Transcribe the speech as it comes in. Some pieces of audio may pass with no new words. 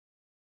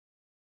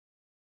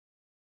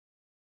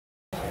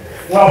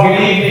Well,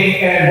 good evening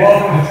and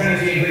welcome to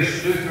Trinity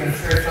English Lutheran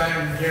Church.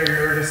 I'm Gary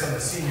Erdis. I'm the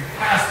senior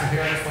pastor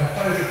here, and it's my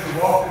pleasure to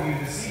welcome you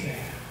this evening.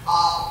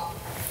 I'll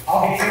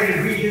be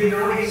candid, we did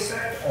not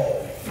expect all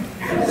of you.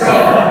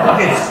 So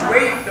it's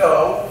great,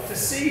 though, to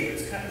see you.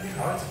 It's kind of,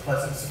 it's a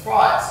pleasant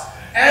surprise.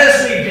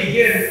 As we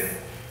begin,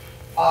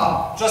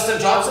 Justin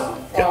Johnson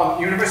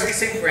from University of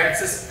St.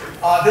 Francis.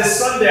 This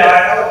Sunday,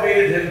 I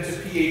elevated him to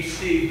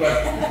PhD,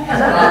 but he's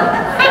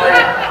not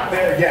quite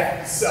there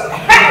yet.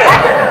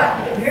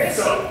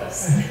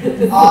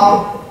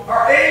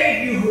 Are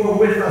any of you who are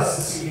with us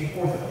this evening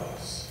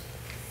Orthodox?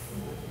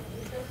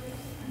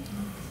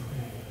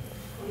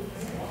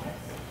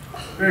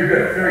 Very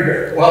good, very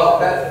good. Well,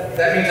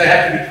 that means I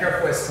have to be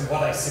careful as to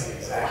what I say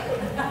exactly.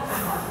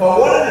 But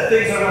one of the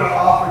things I want to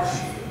offer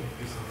to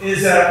you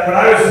is that when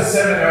I was in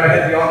seminary, I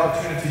had the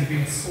opportunity to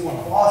be in school in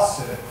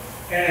Boston.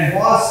 And in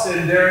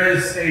Boston, there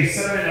is a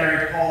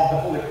seminary called the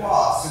Holy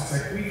Cross. It's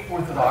a Greek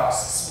Orthodox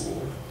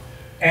school.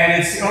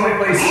 And it's the only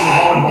place in the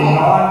world where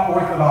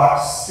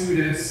non-Orthodox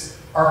students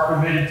are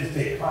permitted to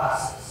take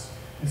classes.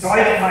 And so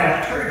I did my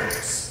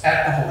liturgics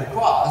at the Holy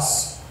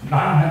Cross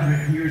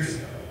 900 years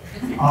ago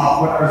when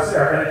I was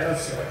there. And it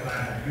does feel like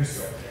 900 years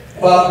ago.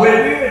 But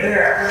when we were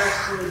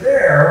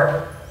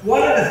there,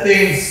 one of the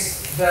things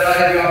that I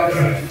had the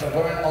opportunity to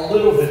learn a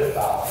little bit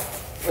about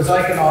was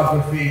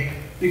iconography,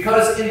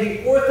 because in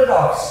the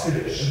Orthodox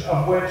tradition,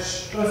 of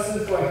which Justin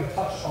is going to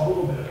touch a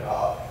little bit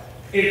about,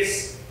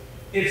 it's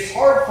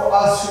hard for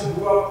us who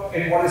grew up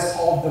in what is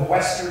called the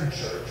Western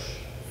Church.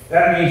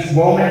 That means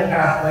Roman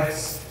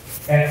Catholics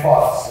and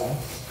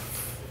Protestants.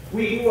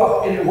 We grew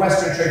up in the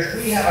Western Church.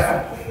 We have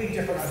a completely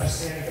different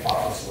understanding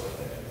about this sort of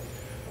thing.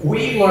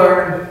 We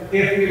learned,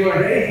 if we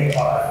learned anything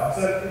about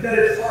icons, that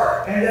it's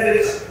art, and that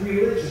it's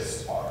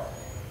religious art.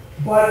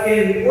 But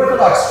in the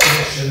Orthodox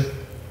tradition,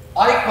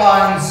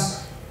 icons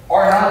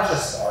are not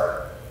just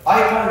art.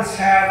 Icons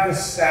have the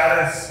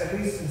status, at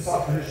least in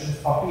some traditions,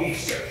 of being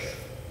scripture.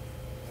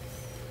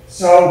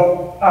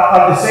 So,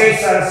 of the same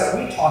status that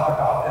we talk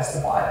about as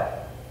the Bible.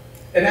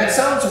 And that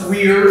sounds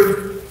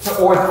weird to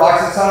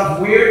Orthodox. It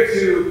sounds weird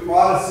to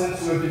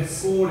Protestants who have been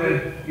schooled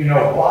in,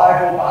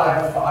 Bible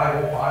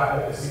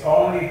is the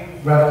only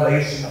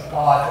revelation of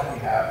God that we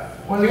have.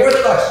 When the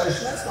Orthodox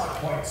tradition, that's not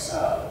quite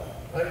so.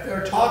 Like,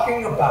 they're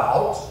talking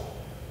about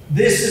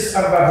this is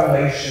a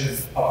revelation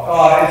of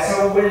God. And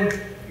so when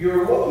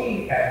you're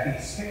looking at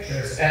these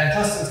pictures, and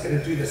Justin's going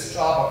to do this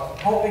job of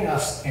helping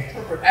us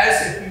interpret,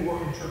 as if we were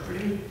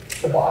interpreting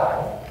the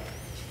Bible,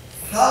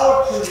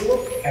 how to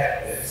look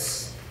at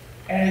this.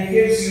 And it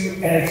gives you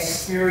an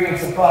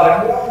experience of God.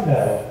 And we all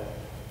know,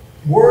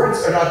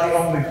 words are not the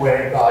only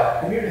way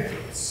God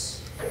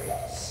communicates with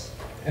us.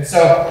 And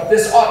so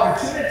this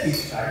opportunity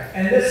tonight,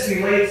 and this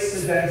relates to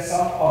then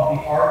some of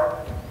the art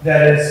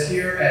that is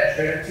here at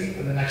Trinity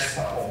for the next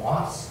couple of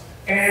months,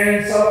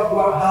 and some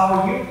of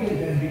how you can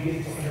then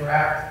begin to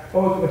interact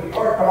both with the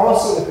art, but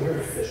also with the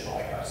very traditional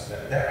icons that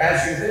are there.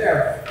 As you're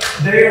there,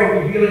 they are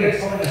revealing and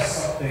telling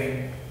us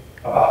something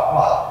about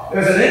God.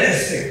 There's an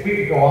interesting, we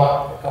could go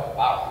on for a couple of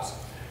hours,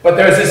 but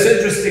there's this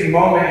interesting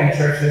moment in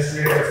church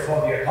history that's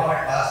called the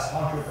iconoclast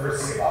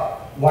controversy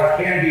about what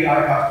can be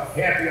icons, what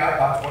can't be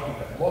icons, what you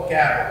can look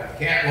at, what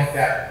you can't look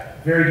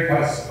at. Very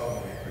divisive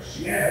moment in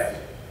Christianity.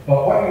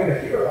 But what you're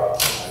going to hear about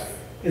tonight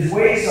is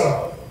ways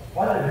of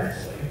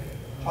fundamentally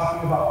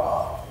talking about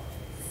God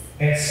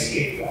and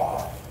seeing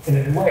God in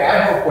a new way.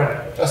 I hope when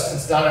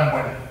Justin's done and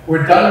when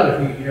we're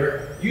done with you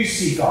here, you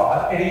see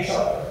God and each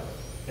other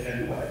in a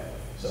new way.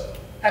 So,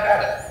 have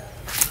at it.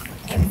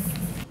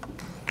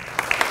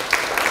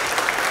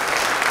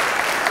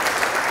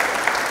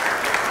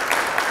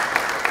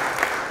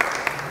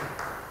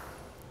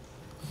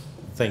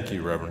 Thank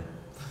you, Reverend.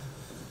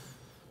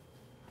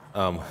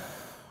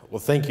 Well,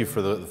 thank you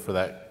for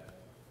that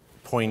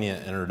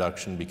poignant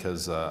introduction,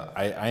 because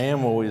I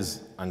am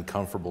always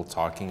uncomfortable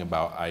talking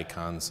about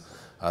icons,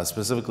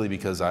 specifically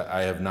because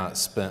I have not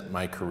spent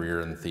my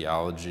career in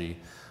theology,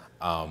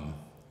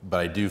 but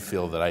I do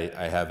feel that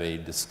I have a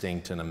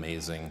distinct and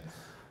amazing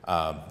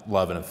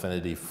love and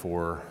affinity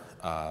for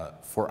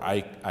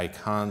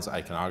icons,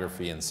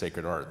 iconography, and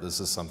sacred art. This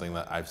is something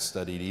that I've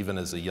studied even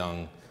as a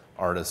young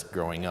artist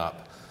growing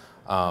up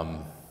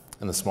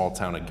in the small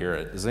town of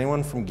Garrett. Is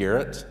anyone from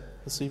Garrett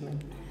this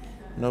evening?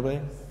 Nobody?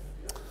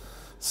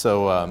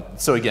 So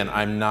again,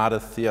 I'm not a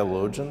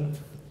theologian.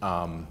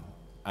 I'm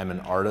an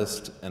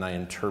artist, and I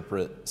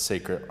interpret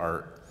sacred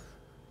art,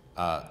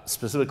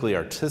 specifically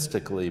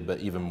artistically, but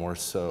even more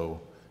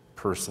so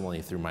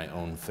personally through my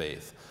own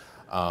faith.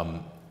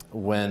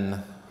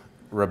 When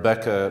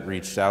Rebecca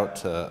reached out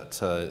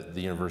to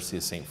the University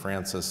of St.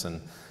 Francis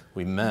and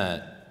we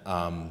met,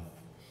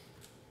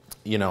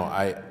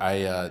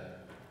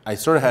 I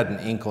sort of had an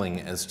inkling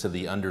as to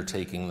the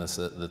undertaking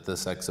that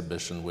this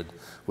exhibition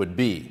would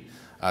be.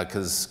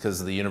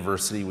 Because the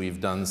university, we've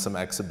done some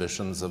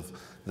exhibitions of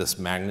this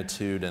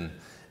magnitude,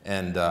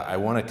 and I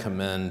want to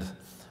commend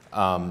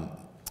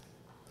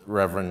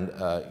Reverend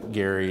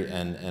Gary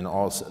and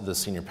also the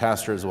senior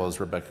pastor, as well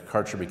as Rebecca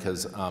Karcher,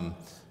 because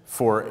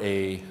for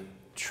a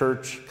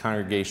church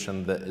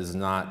congregation that is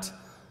not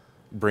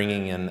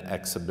bringing in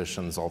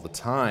exhibitions all the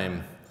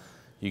time,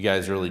 you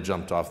guys really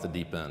jumped off the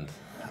deep end.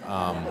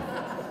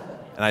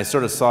 And I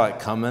sort of saw it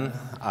coming,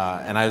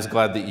 and I was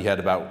glad that you had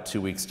about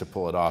 2 weeks to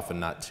pull it off and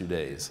not 2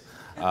 days.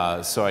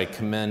 So I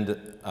commend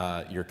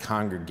your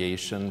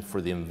congregation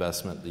for the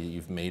investment that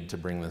you've made to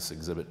bring this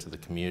exhibit to the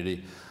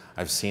community.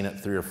 I've seen it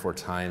 3 or 4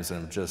 times,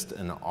 and I'm just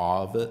in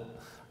awe of it,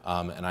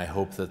 and I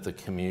hope that the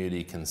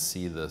community can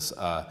see this.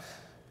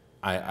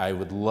 I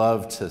would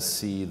love to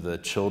see the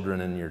children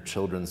in your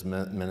children's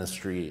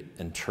ministry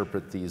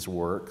interpret these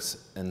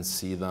works and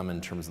see them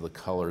in terms of the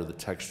color, the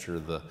texture,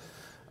 the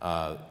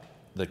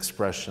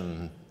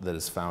expression that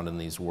is found in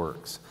these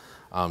works.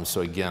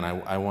 So again,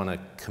 I want to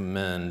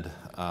commend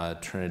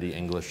Trinity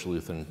English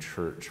Lutheran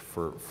Church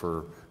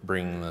for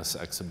bringing this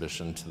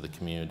exhibition to the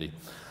community.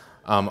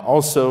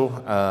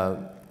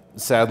 Also,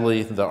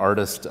 sadly, the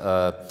artist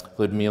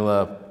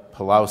Ludmila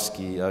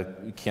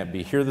Pawlowski can't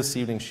be here this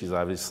evening. She's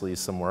obviously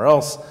somewhere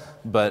else,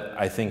 but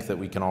I think that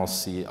we can all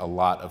see a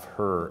lot of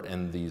her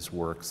in these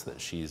works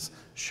that she's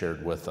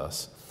shared with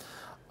us.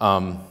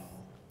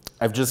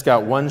 I've just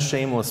got one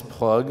shameless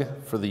plug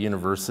for the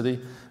university,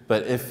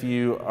 but if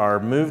you are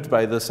moved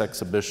by this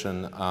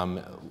exhibition,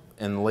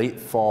 in late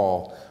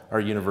fall, our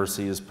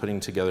university is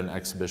putting together an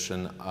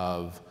exhibition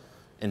of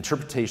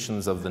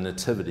interpretations of the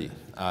Nativity.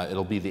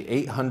 It'll be the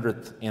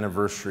 800th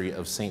anniversary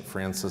of St.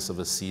 Francis of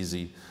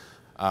Assisi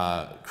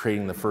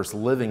creating the first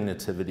living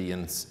nativity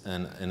in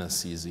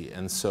Assisi.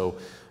 And so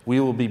we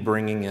will be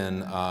bringing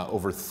in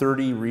over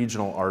 30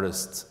 regional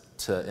artists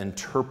to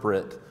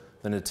interpret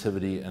the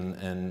Nativity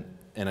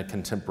in a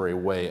contemporary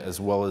way, as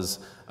well as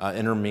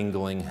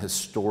intermingling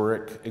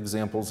historic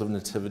examples of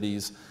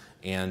nativities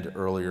and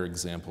earlier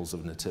examples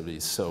of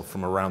nativities, so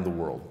from around the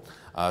world.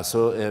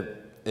 So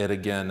it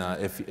again,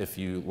 if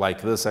you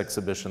like this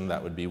exhibition,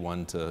 that would be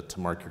one to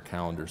mark your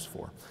calendars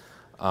for.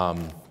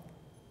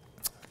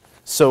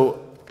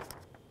 So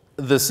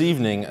this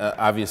evening,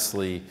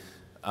 obviously,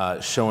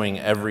 showing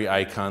every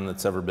icon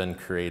that's ever been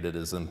created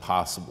is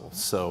impossible.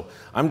 So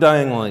I'm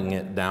dialing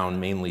it down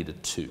mainly to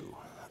 2.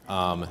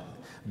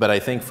 But I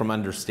think from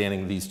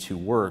understanding these 2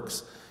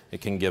 works,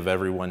 it can give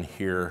everyone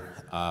here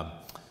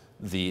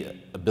the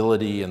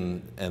ability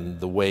and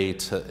the way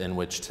in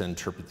which to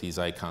interpret these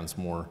icons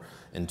more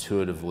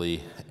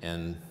intuitively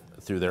and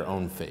through their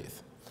own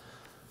faith.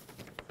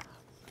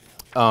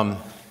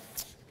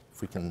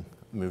 If we can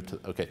move to,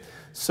 okay.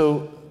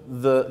 So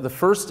the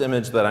first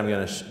image that I'm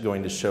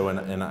going to show,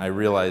 and I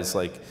realize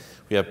like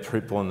we have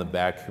people in the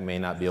back who may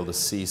not be able to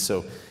see,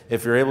 so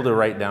if you're able to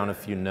write down a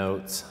few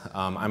notes,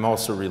 I'm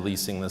also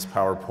releasing this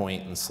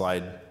PowerPoint and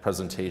slide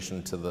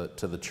presentation to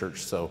the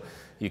church, so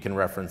you can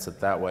reference it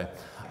that way.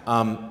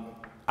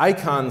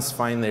 Icons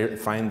find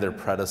their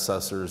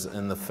predecessors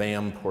in the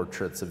Fayum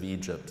portraits of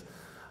Egypt.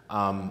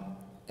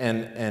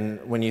 And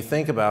when you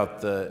think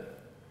about the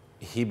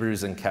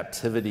Hebrews in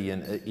captivity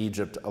in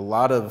Egypt, a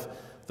lot of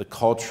the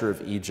culture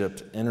of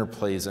Egypt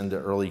interplays into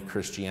early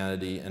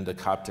Christianity, into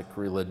Coptic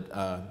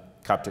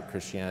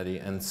Christianity.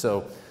 And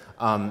so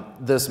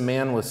this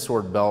man with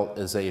sword belt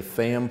is a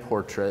Fayum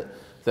portrait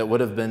that would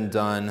have been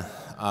done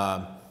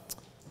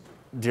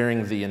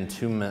during the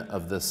entombment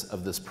of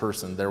this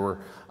person. There were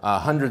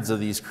hundreds of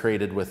these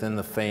created within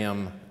the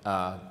Fayum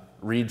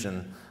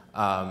region,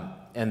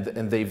 and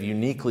they've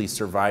uniquely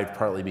survived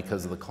partly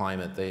because of the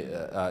climate.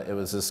 It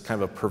was this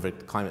kind of a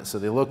perfect climate, so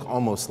they look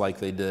almost like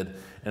they did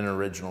in an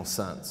original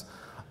sense.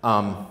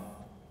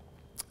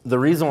 The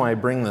reason why I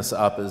bring this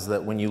up is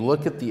that when you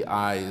look at the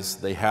eyes,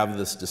 they have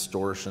this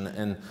distortion,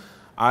 and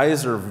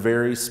eyes are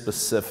very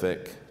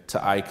specific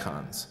to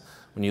icons.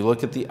 When you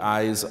look at the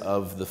eyes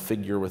of the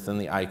figure within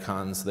the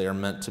icons, they are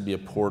meant to be a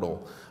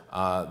portal.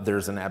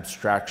 There's an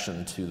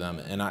abstraction to them.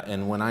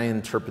 And when I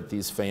interpret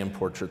these Fayum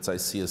portraits, I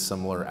see a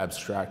similar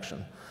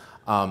abstraction.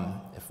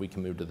 If we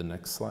can move to the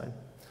next slide.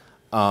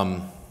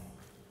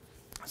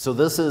 So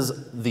this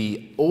is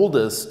the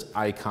oldest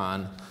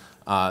icon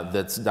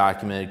that's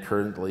documented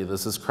currently.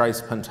 This is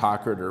Christ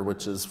Pantocrator,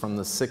 which is from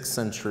the 6th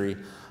century,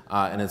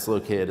 and it's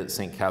located at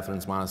St.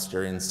 Catherine's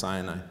Monastery in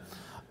Sinai.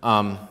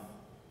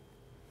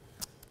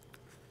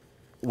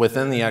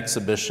 Within the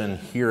exhibition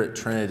here at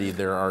Trinity,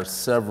 there are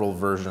several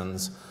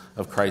versions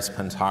of Christ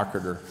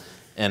Pantocrator,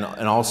 and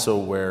also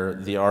where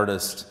the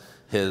artist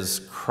has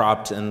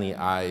cropped in the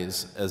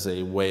eyes as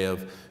a way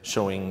of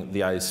showing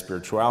the eyes'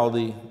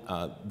 spirituality.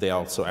 They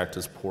also act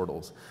as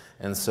portals.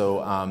 And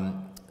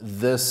so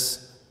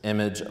this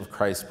image of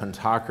Christ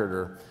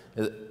Pantocrator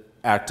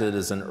acted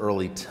as an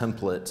early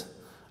template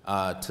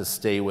to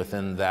stay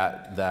within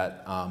that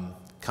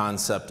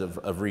concept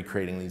of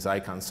recreating these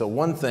icons. So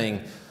one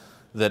thing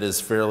that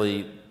is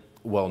fairly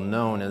well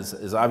known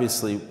is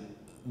obviously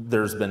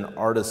there's been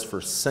artists for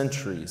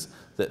centuries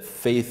that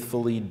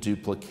faithfully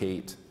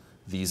duplicate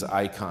these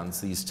icons,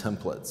 these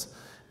templates,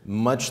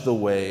 much the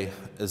way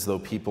as though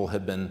people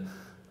have been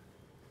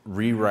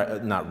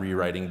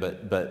retyping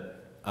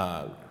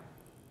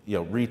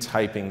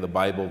the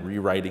Bible,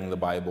 rewriting the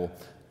Bible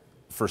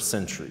for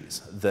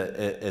centuries, that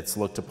it's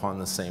looked upon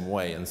the same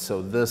way. And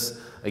so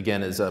this,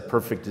 again, is a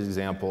perfect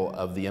example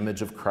of the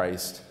image of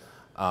Christ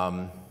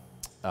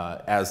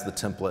as the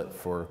template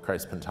for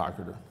Christ's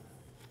Pantocrator.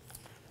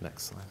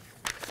 Next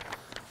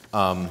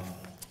slide.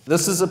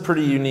 This is a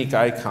pretty unique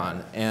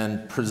icon,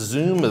 and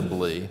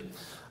presumably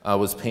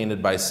was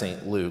painted by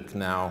St. Luke.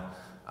 Now,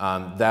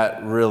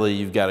 that really,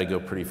 you've got to go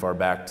pretty far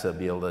back to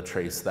be able to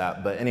trace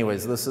that. But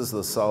anyways, this is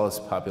the Salus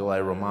Populi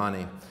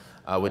Romani,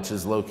 which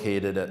is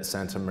located at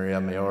Santa Maria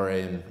Maggiore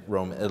in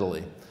Rome,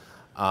 Italy,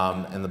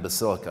 in the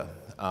Basilica.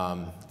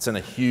 It's in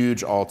a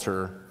huge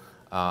altar.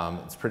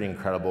 It's pretty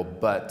incredible.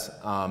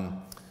 But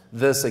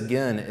this,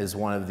 again, is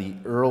one of the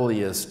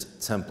earliest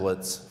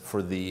templates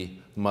for the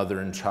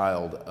mother and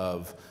child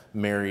of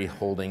Mary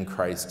holding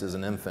Christ as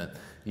an infant.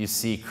 You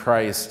see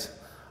Christ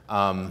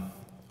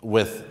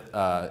with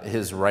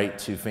his right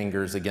two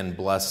fingers, again,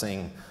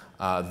 blessing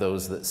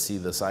those that see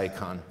this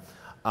icon.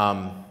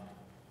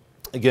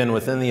 Again,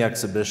 within the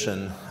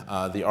exhibition,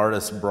 the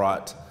artist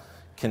brought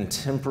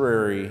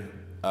contemporary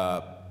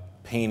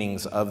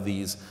paintings of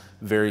these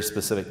very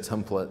specific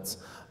templates.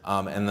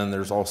 And then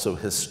there's also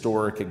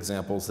historic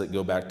examples that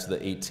go back to the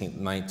 18th,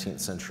 19th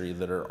century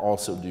that are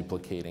also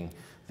duplicating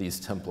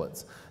these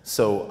templates.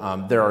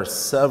 So there are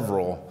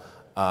several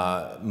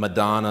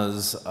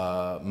Madonnas,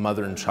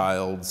 mother and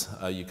childs.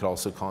 You could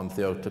also call them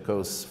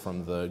Theotokos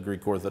from the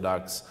Greek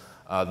Orthodox,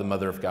 the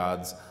Mother of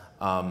Gods,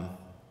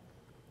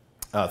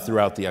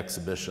 throughout the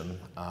exhibition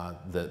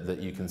that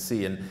you can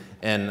see.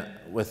 And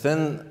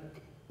within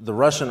the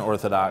Russian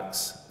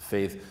Orthodox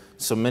faith,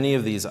 so many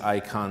of these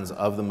icons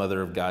of the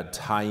Mother of God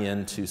tie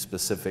into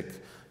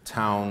specific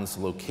towns,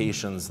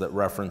 locations that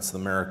reference the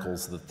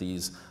miracles that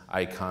these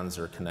icons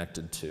are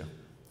connected to.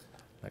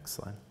 Next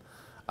slide.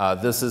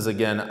 This is,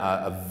 again,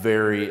 a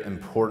very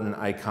important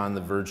icon,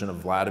 the Virgin of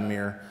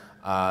Vladimir.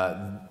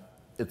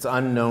 It's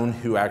unknown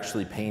who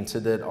actually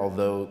painted it,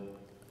 although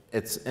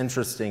it's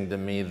interesting to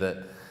me that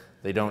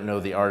they don't know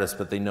the artist,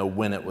 but they know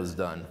when it was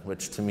done,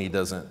 which to me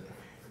doesn't,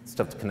 it's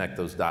tough to connect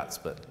those dots,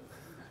 but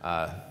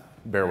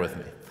bear with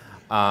me.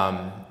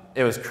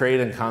 It was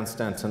created in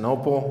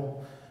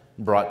Constantinople,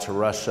 brought to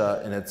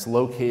Russia, and it's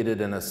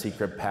located in a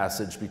secret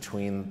passage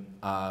between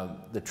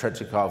the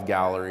Tretyakov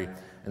Gallery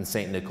and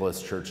St.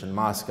 Nicholas Church in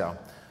Moscow.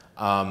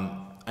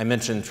 I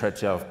mentioned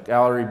Tretyakov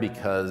Gallery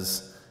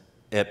because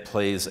it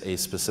plays a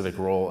specific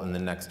role in the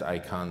next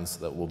icons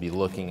that we'll be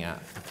looking at.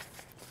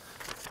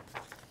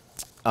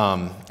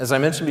 As I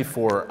mentioned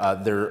before,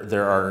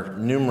 there are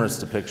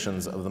numerous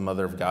depictions of the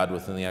Mother of God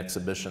within the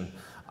exhibition.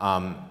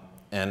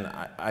 And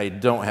I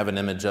don't have an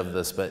image of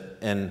this, but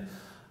in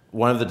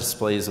one of the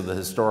displays of the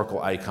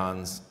historical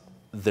icons,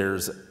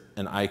 there's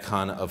an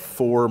icon of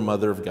 4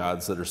 Mother of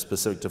Gods that are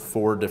specific to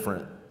 4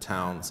 different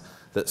towns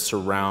that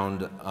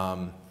surround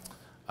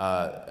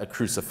a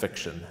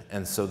crucifixion.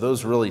 And so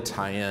those really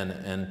tie in.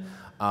 And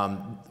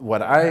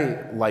what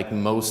I like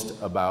most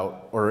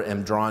about, or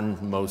am drawn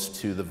most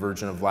to the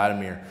Virgin of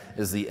Vladimir,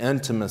 is the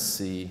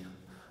intimacy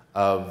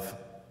of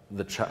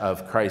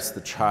Christ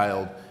the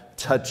child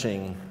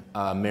touching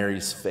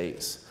Mary's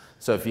face.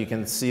 So if you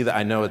can see that,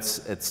 I know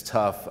it's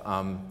tough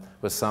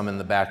with some in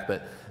the back,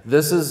 but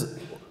this is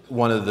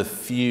one of the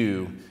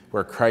few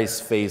where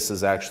Christ's face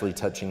is actually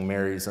touching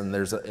Mary's, and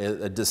there's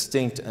a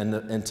distinct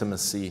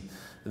intimacy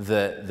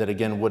that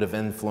again would have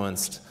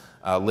influenced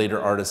later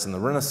artists in the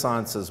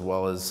Renaissance as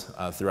well as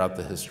throughout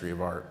the history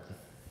of art.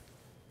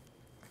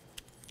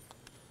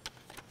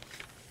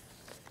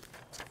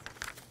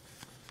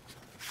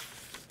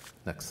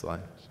 Next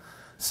slide.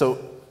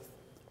 So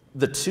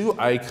the 2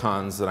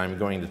 icons that I'm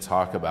going to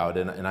talk about,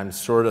 and I'm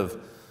sort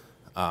of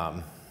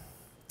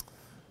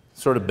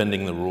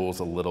bending the rules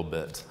a little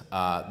bit.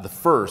 The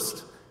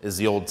first is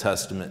the Old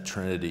Testament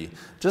Trinity.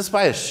 Just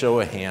by a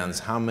show of hands,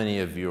 how many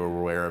of you are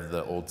aware of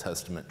the Old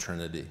Testament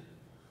Trinity?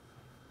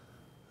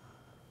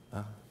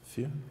 A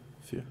few?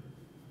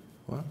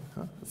 What?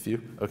 Huh? A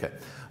few? Okay.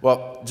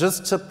 Well,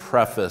 just to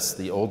preface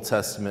the Old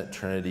Testament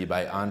Trinity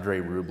by Andrei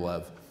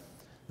Rublev,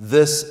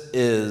 this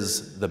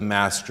is the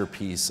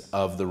masterpiece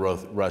of the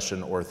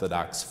Russian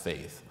Orthodox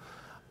faith.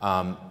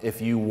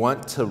 If you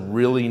want to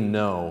really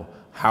know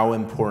how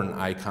important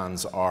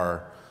icons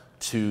are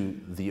to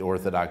the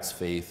Orthodox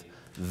faith,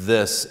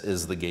 this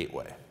is the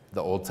gateway,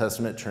 the Old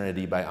Testament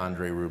Trinity by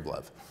Andrei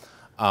Rublev.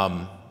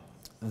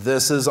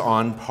 This is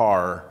on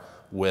par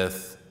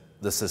with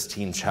the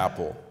Sistine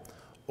Chapel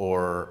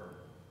or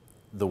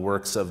the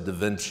works of Da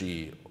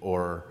Vinci,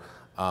 or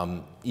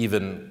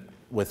even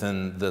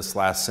within this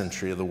last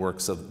century of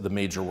the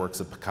major works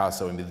of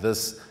Picasso. I mean,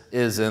 this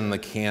is in the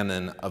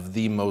canon of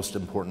the most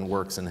important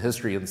works in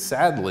history, and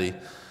sadly,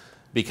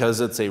 because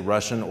it's a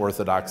Russian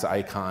Orthodox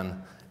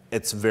icon,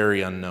 it's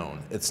very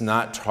unknown. It's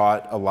not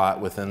taught a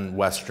lot within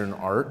Western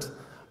art,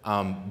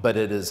 but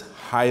it is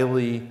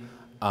highly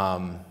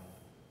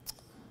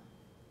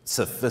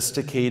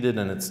sophisticated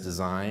in its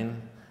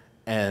design.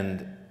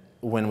 And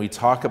when we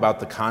talk about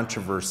the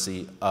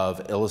controversy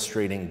of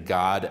illustrating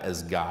God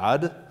as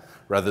God,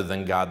 rather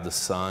than God the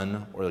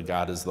Son or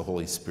God as the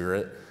Holy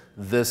Spirit,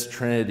 this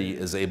Trinity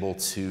is able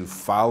to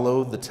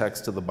follow the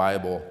text of the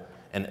Bible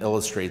and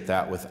illustrate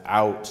that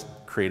without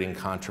creating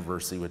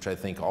controversy, which I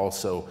think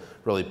also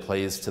really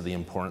plays to the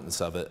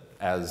importance of it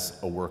as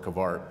a work of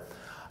art.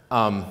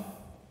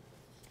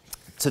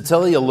 To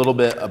tell you a little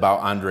bit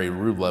about Andrei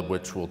Rublev,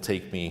 which will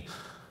take me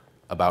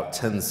about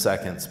 10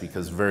 seconds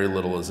because very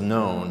little is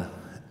known.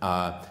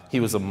 He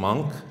was a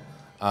monk,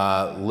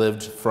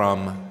 lived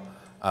from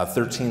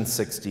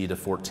 1360 to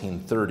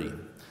 1430.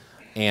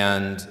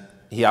 And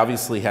he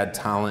obviously had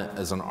talent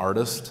as an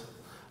artist.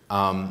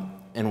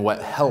 And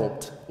what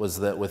helped was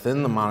that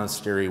within the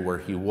monastery where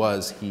he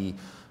was, he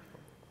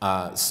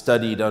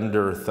studied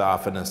under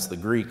Theophanes the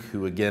Greek,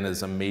 who again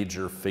is a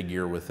major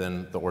figure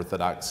within the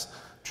Orthodox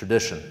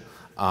tradition,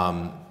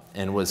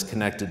 and was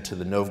connected to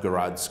the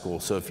Novgorod school.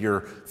 So if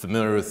you're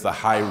familiar with the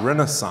high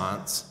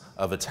Renaissance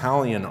of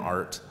Italian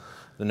art,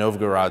 the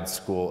Novgorod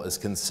school is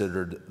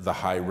considered the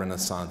high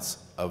Renaissance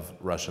of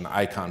Russian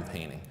icon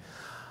painting.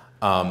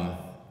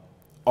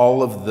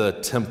 All of the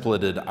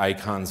templated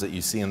icons that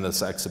you see in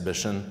this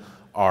exhibition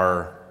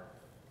are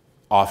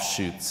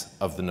offshoots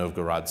of the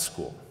Novgorod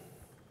school.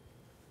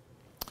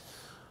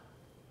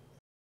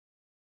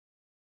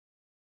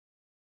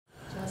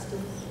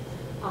 Justin,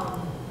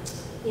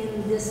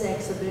 in this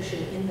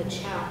exhibition, in the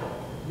chapel,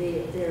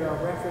 there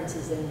are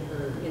references in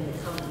the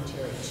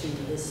commentary to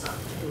this.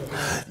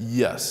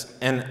 Yes,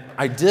 and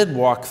I did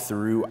walk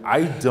through.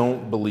 I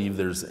don't believe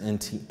there's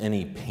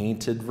any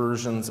painted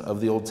versions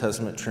of the Old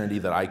Testament Trinity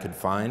that I could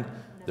find.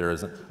 There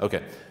isn't?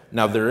 Okay.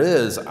 Now there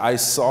is,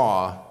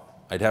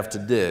 I'd have to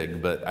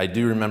dig, but I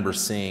do remember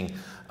seeing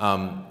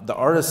the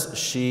artist,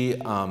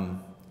 she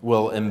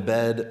will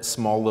embed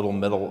small little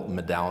metal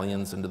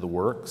medallions into the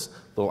works,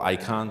 little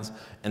icons,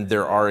 and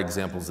there are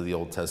examples of the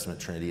Old Testament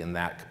Trinity in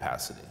that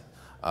capacity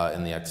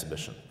in the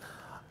exhibition.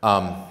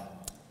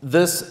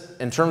 This,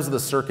 in terms of the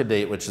circa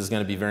date, which is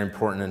going to be very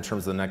important in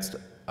terms of the next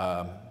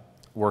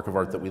work of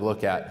art that we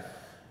look at,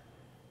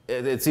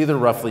 it's either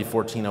roughly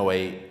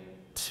 1408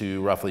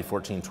 to roughly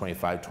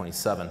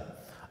 1425-27.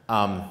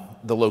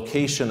 The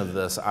location of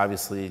this,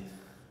 obviously,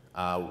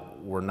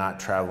 we're not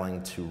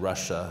traveling to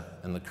Russia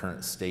in the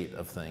current state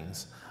of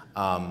things.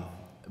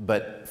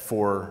 But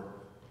for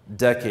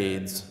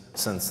decades,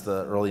 since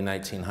the early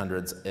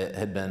 1900s, it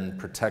had been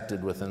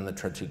protected within the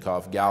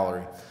Tretyakov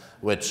Gallery,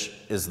 which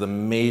is the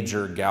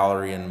major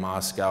gallery in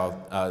Moscow,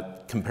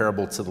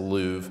 comparable to the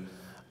Louvre,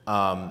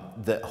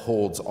 that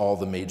holds all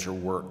the major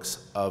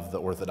works of the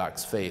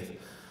Orthodox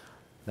faith.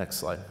 Next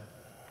slide.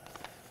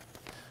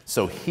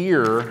 So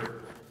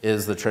here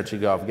is the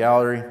Tretyakov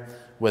Gallery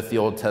with the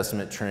Old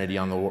Testament Trinity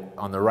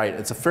on the right.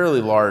 It's a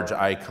fairly large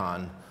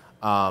icon.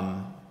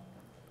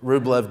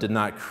 Rublev did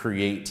not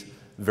create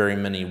very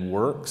many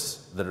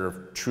works that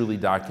are truly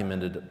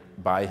documented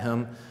by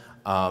him.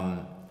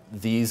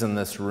 These in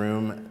this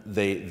room,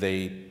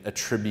 they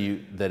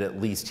attribute that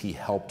at least he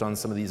helped on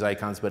some of these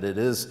icons, but it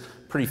is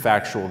pretty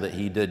factual that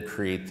he did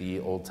create the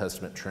Old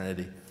Testament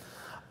Trinity.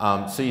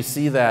 So you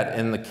see that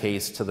in the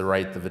case to the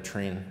right, the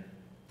vitrine.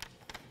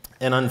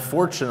 And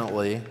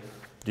unfortunately,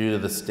 due to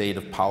the state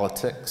of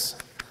politics,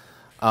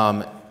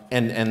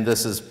 and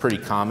this is pretty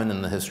common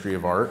in the history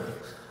of art,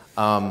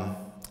 a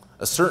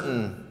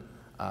certain,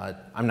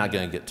 I'm not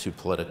going to get too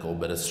political,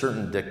 but a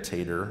certain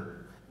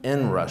dictator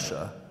in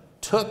Russia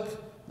took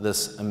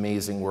this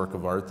amazing work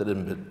of art that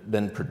had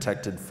been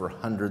protected for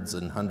hundreds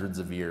and hundreds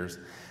of years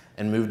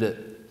and moved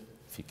it,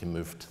 if you can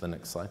move to the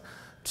next slide,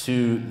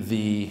 to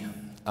the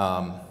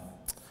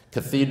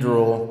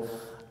Cathedral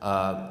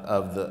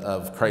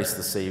of Christ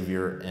the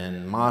Savior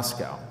in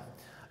Moscow.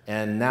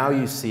 And now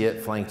you see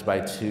it flanked by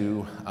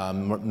two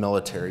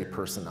military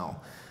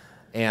personnel.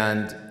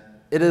 And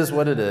it is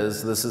what it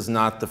is. This is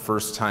not the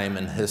first time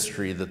in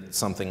history that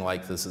something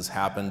like this has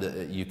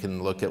happened. You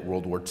can look at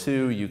World War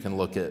II, you can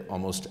look at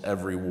almost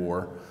every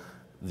war,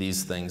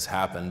 these things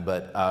happen.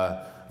 But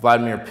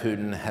Vladimir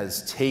Putin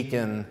has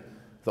taken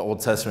the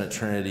Old Testament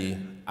Trinity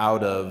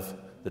out of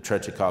the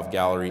Tretyakov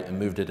Gallery and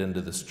moved it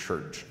into this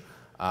church.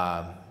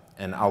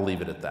 And I'll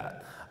leave it at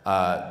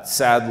that.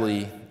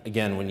 Sadly,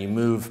 again, when you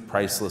move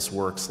priceless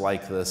works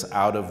like this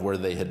out of where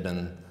they had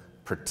been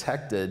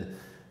protected,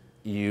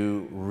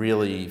 you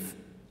really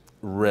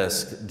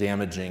risk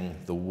damaging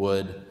the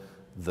wood,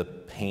 the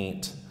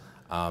paint.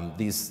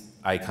 These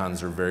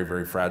icons are very,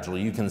 very fragile.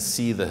 You can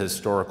see the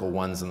historical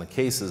ones in the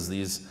cases.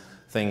 These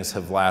things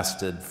have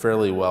lasted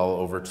fairly well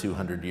over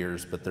 200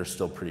 years, but they're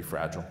still pretty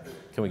fragile.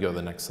 Can we go to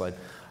the next slide?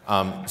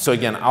 So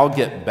again, I'll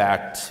get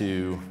back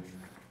to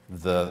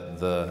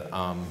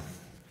the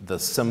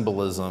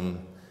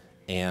symbolism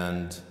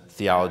and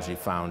theology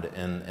found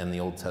in the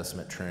Old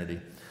Testament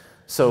Trinity.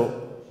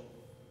 So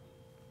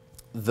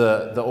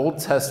the Old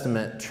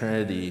Testament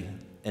Trinity,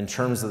 in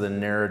terms of the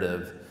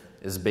narrative,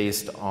 is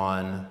based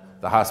on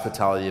the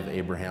hospitality of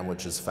Abraham,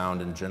 which is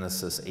found in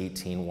Genesis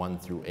 18, 1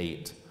 through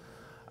 8.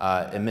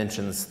 It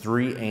mentions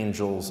 3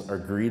 angels are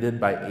greeted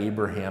by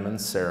Abraham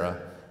and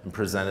Sarah and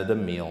presented a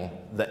meal.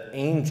 The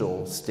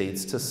angel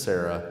states to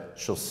Sarah,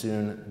 she'll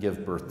soon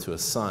give birth to a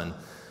son.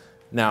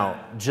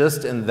 Now,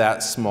 just in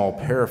that small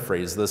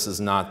paraphrase, this is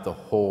not the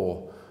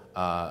whole,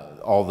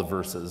 all the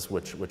verses,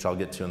 which I'll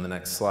get to in the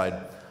next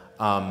slide.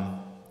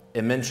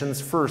 It mentions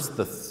first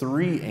the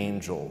three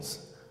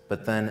angels,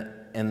 but then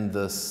in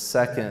the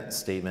second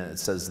statement, it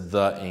says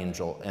the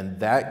angel, and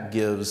that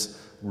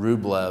gives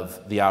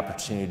Rublev the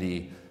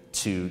opportunity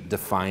to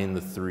define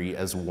the three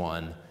as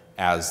one,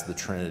 as the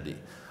Trinity.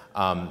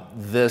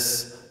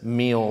 This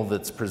meal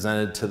that's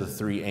presented to the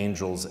three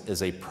angels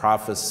is a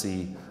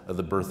prophecy of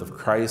the birth of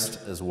Christ,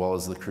 as well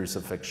as the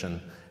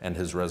crucifixion and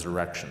his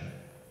resurrection.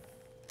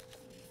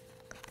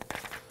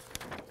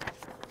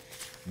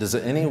 Does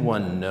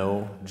anyone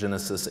know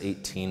Genesis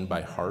 18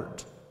 by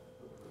heart?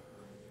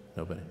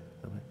 Nobody?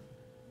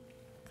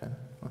 Okay.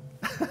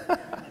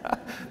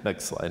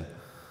 Next slide.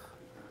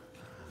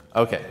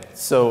 Okay,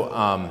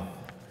 so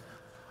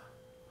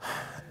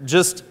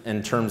just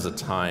in terms of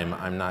time,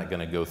 I'm not going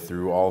to go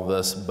through all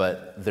this,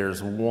 but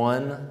there's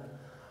one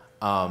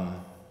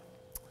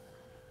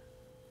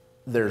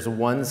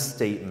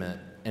statement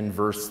in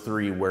verse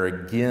 3 where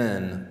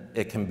again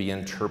it can be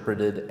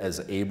interpreted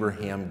as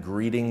Abraham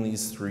greeting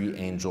these three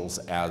angels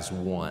as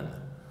one. It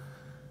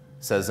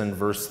says in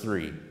verse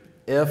 3,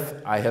 "If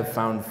I have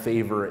found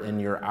favor in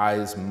your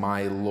eyes,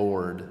 my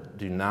Lord,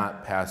 do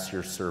not pass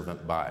your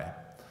servant by."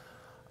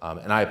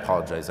 And I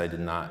apologize, I did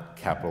not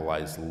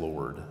capitalize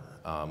Lord,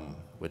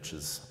 which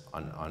is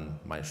on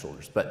my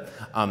shoulders. But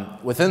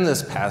within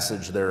this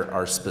passage, there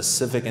are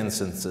specific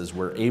instances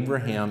where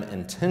Abraham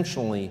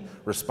intentionally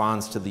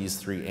responds to these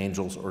three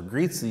angels or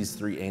greets these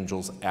three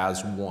angels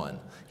as one.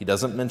 He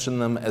doesn't mention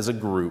them as a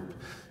group.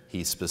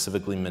 He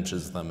specifically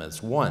mentions them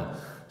as one.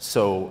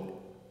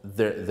 So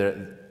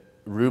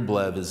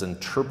Rublev is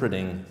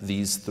interpreting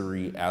these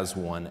three as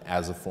one,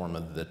 as a form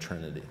of the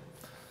Trinity.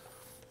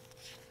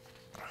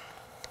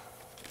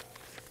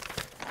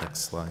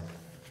 Next slide.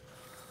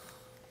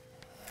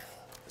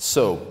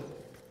 So,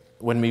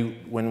 when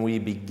we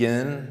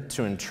begin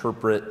to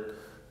interpret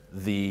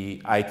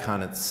the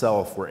icon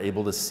itself, we're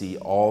able to see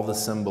all the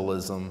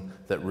symbolism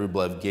that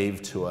Rublev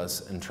gave to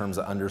us in terms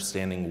of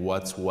understanding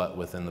what's what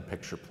within the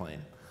picture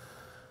plane.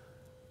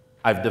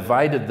 I've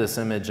divided this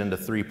image into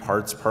three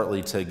parts,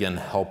 partly to, again,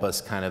 help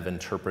us kind of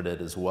interpret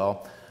it as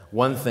well.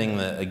 One thing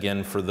that,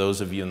 again, for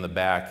those of you in the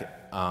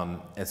back,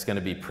 it's going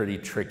to be pretty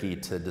tricky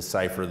to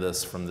decipher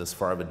this from this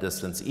far of a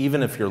distance.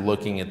 Even if you're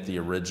looking at the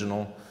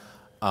original,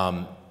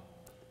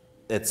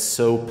 it's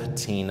so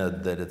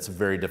patinaed that it's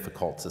very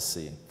difficult to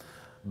see.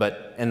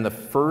 But in the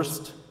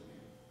first,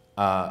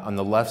 on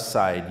the left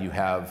side, you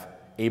have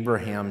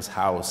Abraham's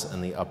house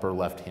in the upper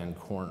left-hand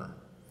corner.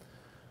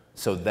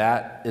 So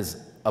that is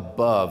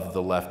above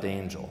the left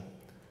angel.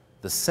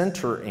 The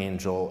center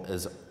angel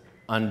is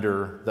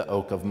under the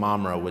oak of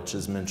Mamre, which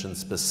is mentioned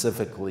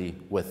specifically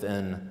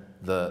within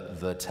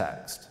the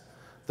text.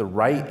 The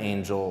right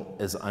angel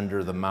is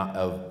under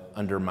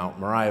Mount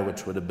Moriah,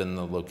 which would have been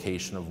the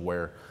location of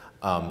where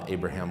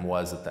Abraham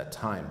was at that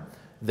time.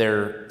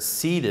 They're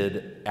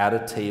seated at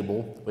a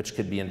table, which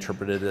could be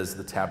interpreted as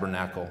the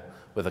tabernacle,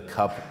 with a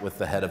cup with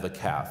the head of a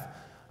calf.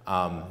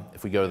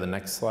 If we go to the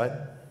next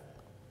slide.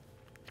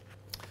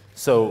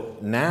 So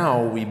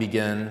now we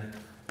begin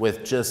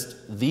with just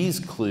these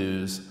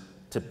clues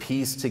to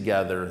piece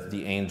together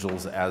the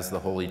angels as the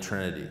Holy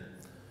Trinity.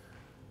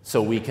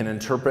 So we can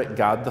interpret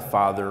God the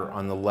Father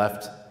on the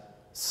left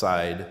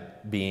side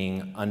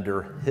being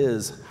under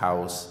his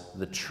house,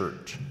 the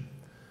church.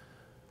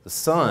 The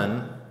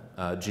Son,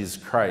 Jesus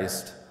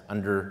Christ,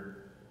 under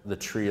the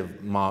tree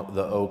of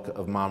the oak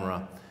of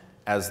Mamre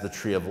as the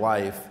tree of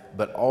life,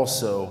 but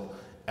also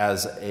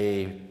as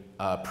a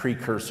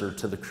precursor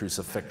to the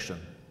crucifixion.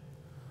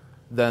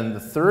 Then the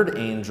third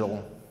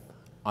angel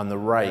on the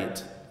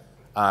right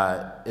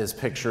is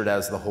pictured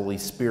as the Holy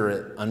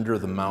Spirit under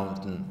the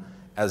mountain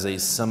as a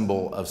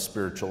symbol of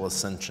spiritual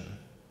ascension.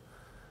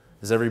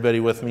 Is everybody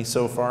with me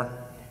so far?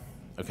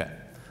 Okay.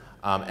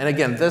 And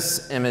again,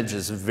 this image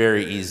is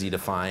very easy to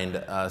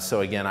find.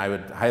 So again, I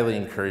would highly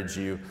encourage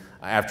you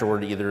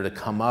afterward either to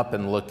come up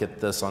and look at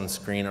this on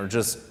screen or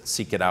just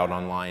seek it out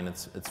online.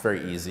 It's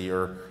very easy,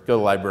 or go to the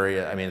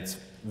library. I mean, it's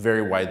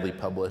very widely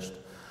published.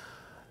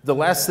 The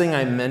last thing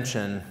I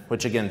mention,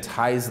 which again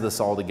ties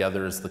this all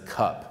together, is the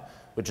cup,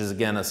 which is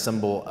again a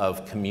symbol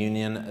of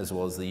communion as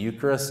well as the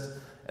Eucharist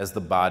as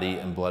the body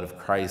and blood of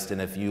Christ. And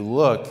if you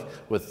look,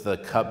 with the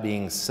cup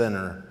being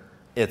center,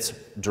 it's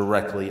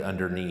directly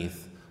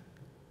underneath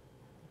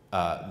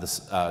God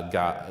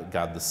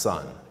the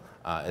Son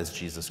as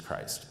Jesus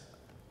Christ.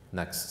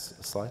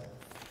 Next slide.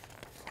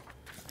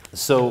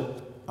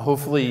 So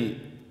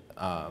hopefully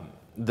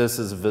this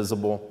is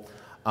visible.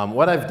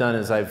 What I've done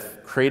is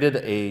I've created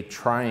a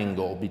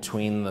triangle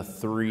between the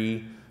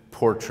three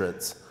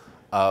portraits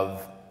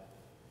of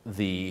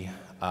the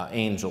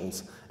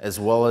angels, as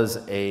well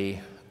as a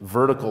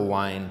vertical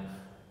line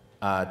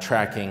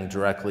tracking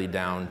directly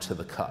down to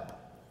the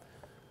cup.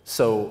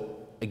 So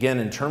again,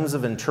 in terms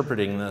of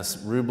interpreting this,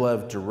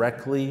 Rublev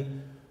directly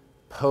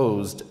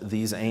posed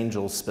these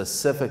angels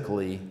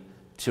specifically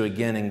to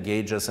again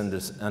engage us in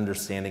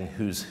understanding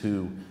who's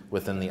who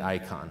within the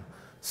icon.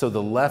 So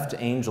the left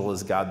angel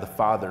is God the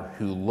Father,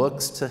 who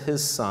looks to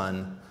his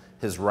Son,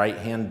 his right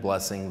hand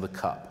blessing the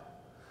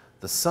cup.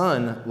 The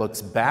Son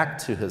looks back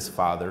to his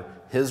Father,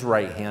 his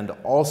right hand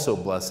also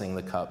blessing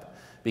the cup,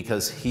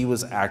 because he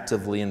was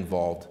actively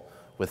involved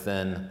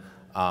within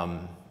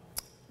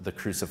the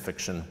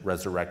crucifixion,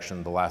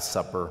 resurrection, the Last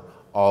Supper,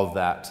 all of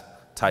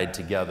that tied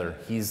together.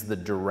 He's the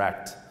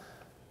direct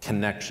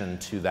connection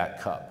to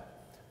that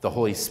cup. The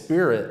Holy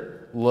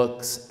Spirit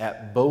looks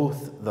at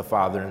both the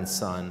Father and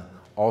Son,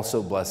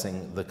 also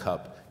blessing the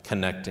cup,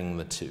 connecting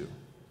the two.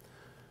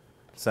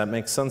 Does that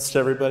make sense to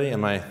everybody?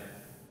 Am I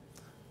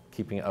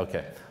keeping it?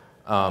 Okay.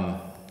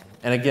 And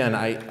again,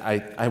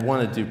 I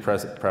want to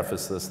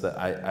preface this that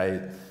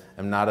I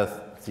am not a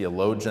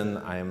theologian.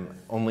 I am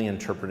only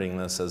interpreting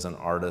this as an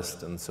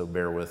artist, and so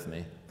bear with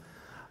me.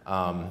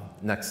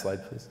 Next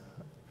slide, please.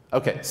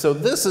 Okay, so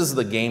this is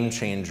the game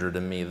changer to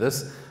me.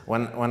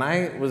 When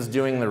I was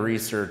doing the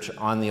research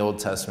on the Old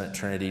Testament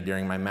Trinity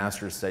during my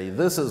master's study,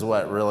 this is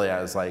what really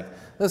I was like,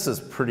 this is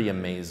pretty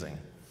amazing.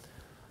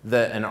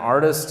 That an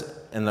artist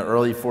in the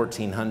early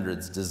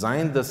 1400s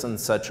designed this in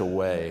such a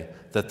way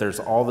that there's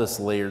all this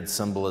layered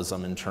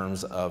symbolism in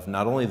terms of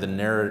not only the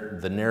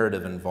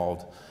narrative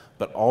involved,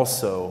 but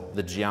also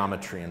the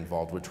geometry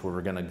involved, which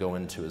we're going to go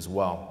into as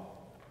well.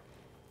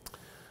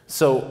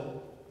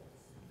 So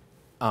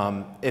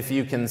if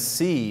you can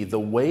see, the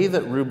way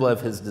that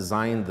Rublev has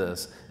designed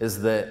this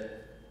is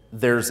that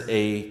there's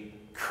a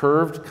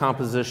curved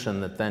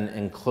composition that then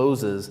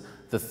encloses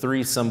the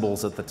three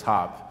symbols at the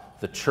top: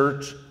 the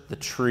church, the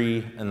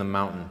tree, and the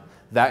mountain.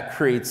 That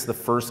creates the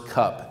first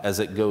cup as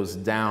it goes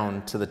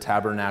down to the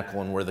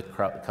tabernacle and where the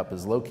cup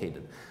is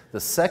located. The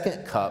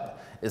second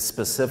cup is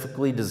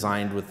specifically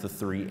designed with the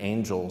three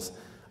angels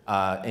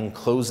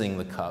enclosing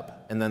the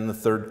cup. And then the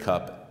third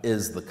cup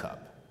is the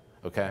cup,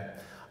 okay?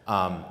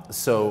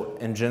 So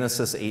in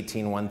Genesis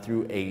 18:1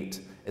 through 8,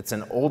 it's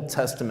an Old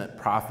Testament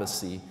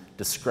prophecy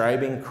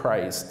describing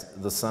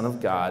Christ, the Son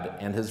of God,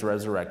 and his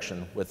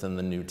resurrection within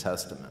the New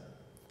Testament.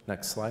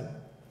 Next slide.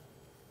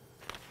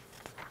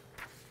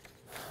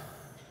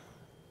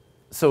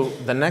 So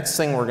the next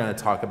thing we're going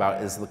to talk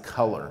about is the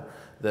color.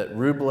 That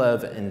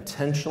Rublev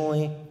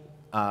intentionally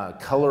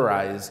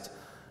colorized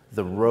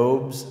the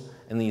robes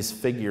and these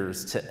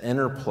figures to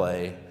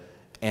interplay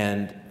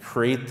and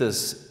create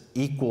this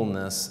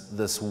equalness,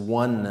 this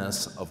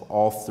oneness of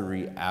all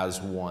three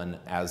as one,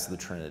 as the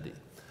Trinity.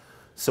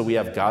 So we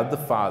have God the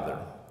Father,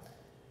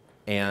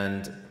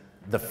 and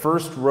the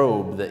first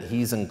robe that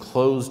he's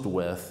enclosed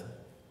with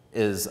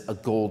is a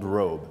gold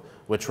robe,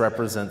 which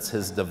represents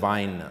his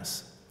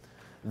divineness.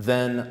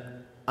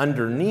 Then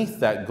underneath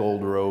that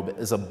gold robe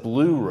is a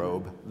blue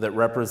robe that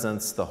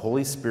represents the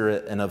Holy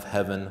Spirit and of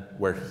heaven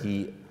where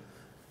he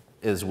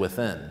is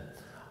within.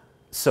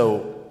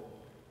 So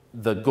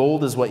the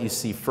gold is what you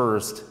see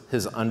first,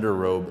 his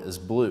underrobe is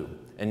blue.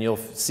 And you'll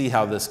see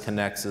how this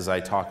connects as I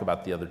talk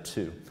about the other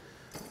two.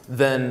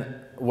 Then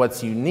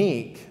what's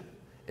unique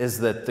is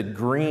that the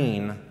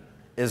green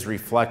is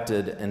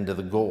reflected into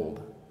the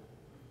gold.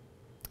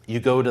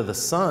 You go to the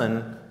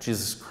Son,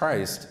 Jesus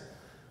Christ,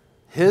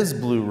 his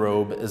blue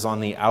robe is on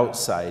the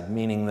outside,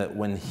 meaning that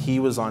when he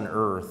was on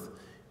earth,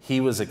 he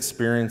was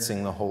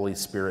experiencing the Holy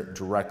Spirit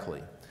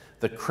directly.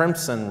 The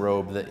crimson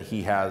robe that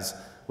he has,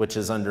 which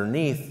is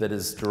underneath, that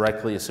is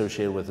directly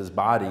associated with his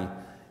body,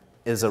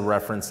 is a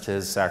reference to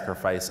his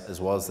sacrifice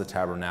as well as the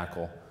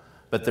tabernacle.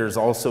 But there's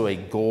also a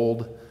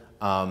gold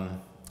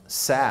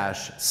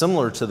sash,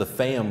 similar to the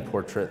Phaeum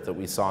portrait that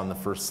we saw in the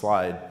first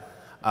slide,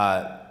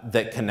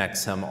 that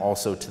connects him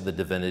also to the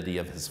divinity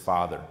of his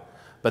Father.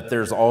 But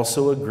there's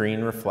also a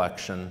green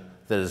reflection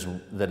that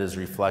is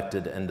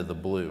reflected into the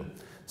blue.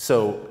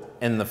 So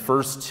in the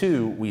first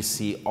two, we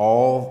see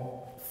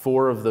all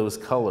four of those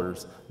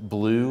colors,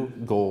 blue,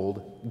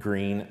 gold,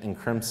 green, and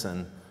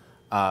crimson,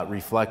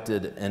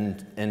 reflected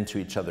into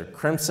each other.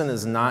 Crimson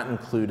is not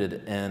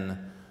included in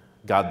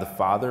God the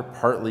Father,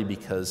 partly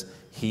because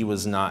he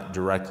was not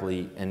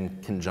directly in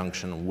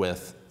conjunction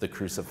with the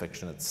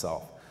crucifixion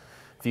itself.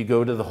 If you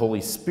go to the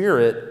Holy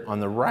Spirit on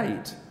the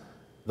right,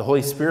 the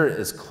Holy Spirit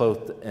is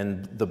clothed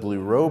in the blue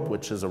robe,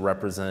 which is a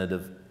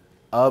representative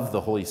of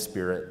the Holy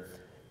Spirit,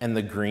 and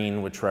the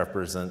green, which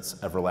represents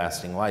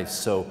everlasting life.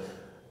 So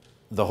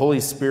the Holy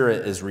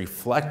Spirit is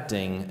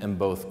reflecting in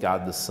both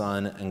God the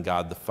Son and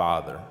God the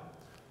Father.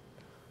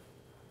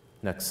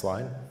 Next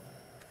slide.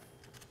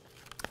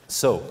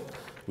 So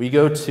we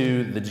go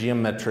to the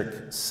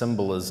geometric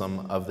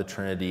symbolism of the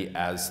Trinity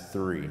as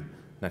three.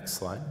 Next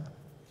slide.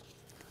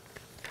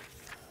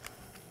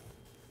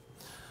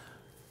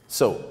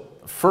 So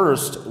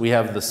first, we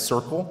have the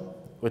circle,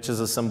 which is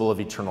a symbol of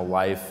eternal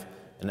life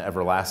and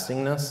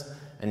everlastingness.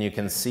 And you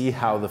can see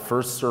how the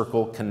first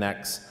circle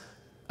connects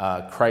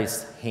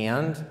Christ's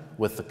hand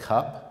with the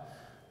cup.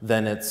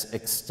 Then it's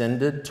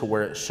extended to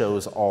where it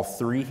shows all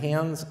three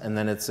hands, and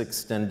then it's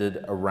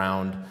extended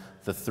around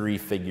the three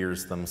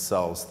figures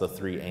themselves, the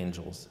three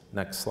angels.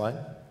 Next slide.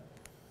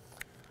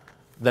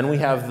 Then we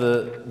have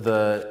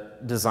the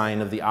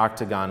design of the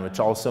octagon, which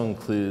also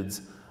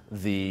includes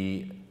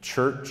the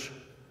church,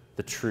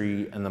 the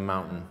tree, and the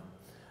mountain.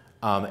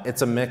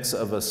 It's a mix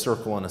of a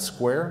circle and a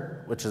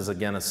square, which is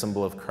again a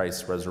symbol of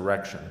Christ's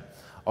resurrection.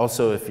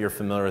 Also, if you're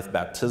familiar with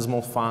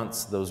baptismal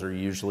fonts, those are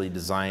usually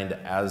designed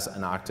as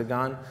an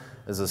octagon,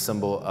 as a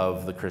symbol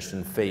of the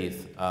Christian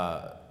faith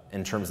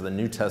in terms of the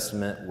New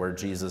Testament, where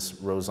Jesus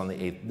rose on the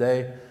 8th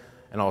day,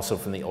 and also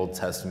from the Old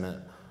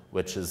Testament,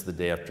 which is the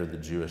day after the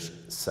Jewish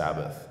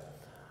Sabbath.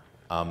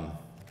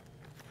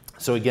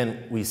 So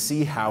again, we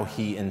see how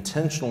he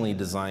intentionally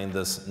designed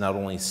this not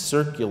only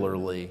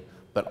circularly,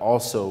 but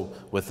also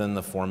within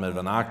the form of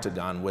an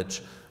octagon,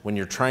 which when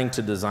you're trying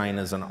to design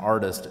as an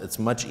artist, it's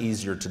much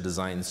easier to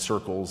design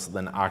circles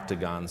than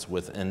octagons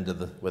within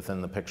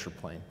the picture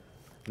plane.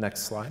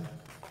 Next slide.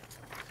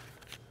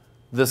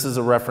 This is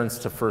a reference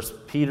to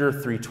 1 Peter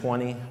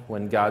 3:20,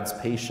 when God's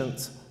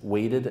patience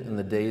waited in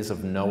the days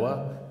of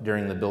Noah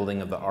during the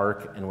building of the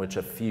ark, in which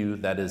a few,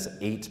 that is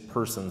 8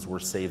 persons, were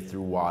saved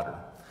through water.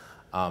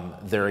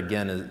 There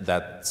again is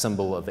that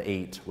symbol of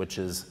 8, which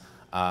is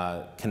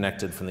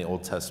connected from the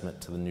Old Testament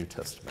to the New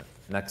Testament.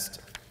 Next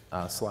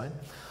slide.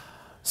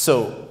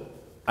 So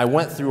I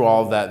went through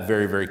all of that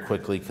very, very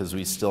quickly because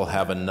we still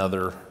have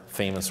another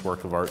famous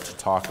work of art to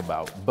talk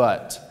about.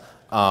 But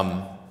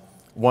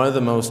one of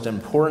the most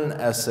important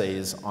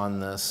essays on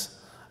this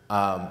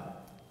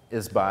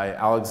is by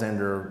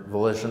Alexander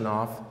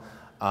Voloshinov.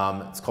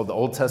 It's called The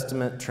Old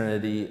Testament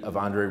Trinity of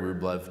Andrei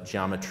Rublev,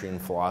 Geometry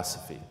and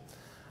Philosophy.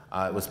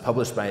 It was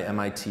published by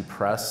MIT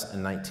Press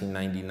in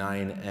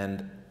 1999,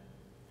 and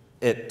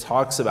it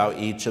talks about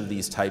each of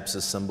these types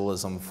of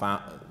symbolism,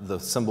 the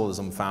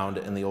symbolism found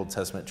in the Old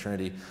Testament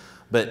Trinity.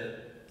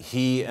 But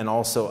he and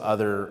also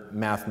other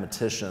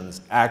mathematicians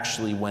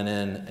actually went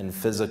in and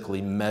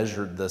physically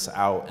measured this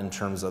out in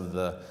terms of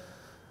the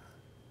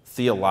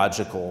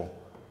theological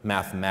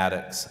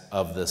mathematics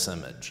of this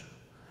image.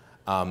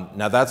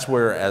 Now that's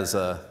where, as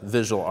a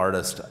visual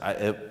artist,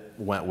 it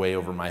went way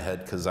over my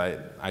head because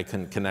I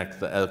couldn't connect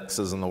the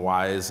X's and the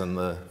Y's and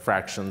the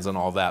fractions and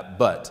all that.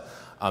 But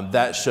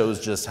that shows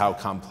just how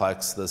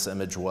complex this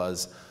image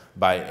was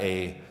by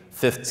a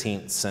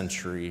 15th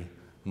century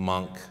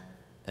monk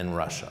in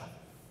Russia.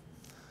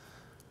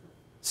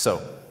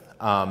 So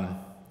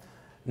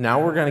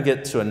now we're going to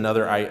get to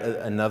another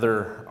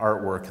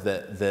artwork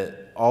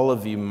that all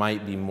of you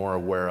might be more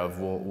aware of.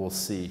 We'll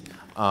see.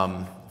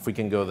 If we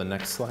can go to the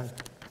next slide.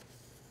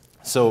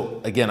 So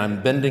again,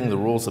 I'm bending the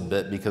rules a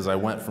bit because I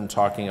went from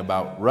talking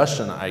about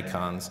Russian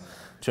icons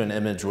to an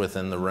image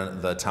within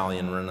the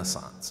Italian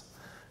Renaissance.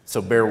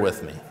 So bear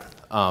with me.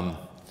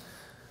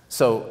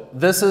 So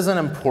this is an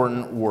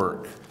important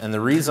work, and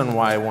the reason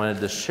why I wanted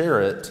to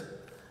share it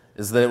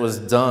is that it was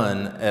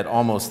done at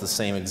almost the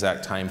same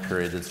exact time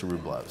period as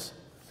Rublev's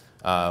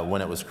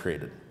when it was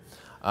created.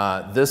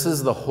 This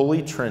is the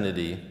Holy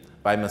Trinity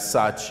by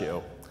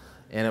Masaccio,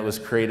 and it was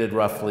created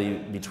roughly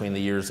between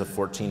the years of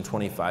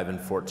 1425 and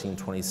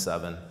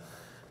 1427,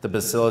 the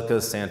Basilica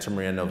of Santa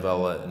Maria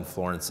Novella in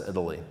Florence,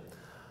 Italy.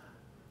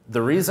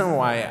 The reason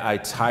why I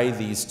tie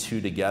these two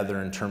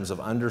together in terms of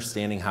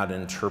understanding how to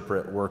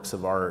interpret works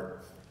of art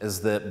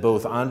is that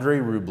both Andrei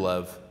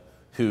Rublev,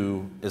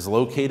 who is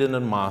located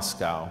in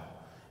Moscow,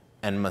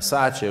 and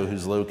Masaccio,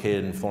 who's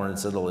located in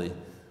Florence, Italy,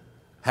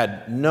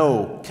 had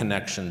no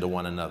connection to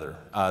one another.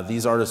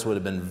 These artists would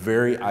have been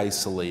very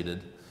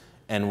isolated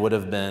and would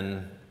have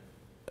been,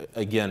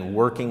 again,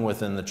 working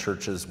within the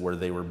churches where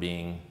they were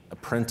being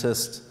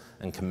apprenticed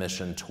and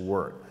commissioned to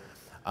work.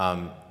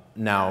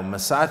 Now,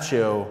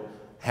 Masaccio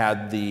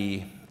had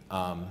the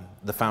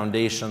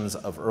foundations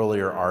of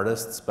earlier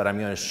artists, but I'm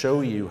going to show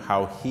you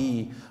how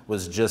he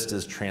was just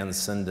as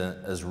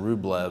transcendent as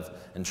Rublev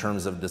in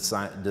terms of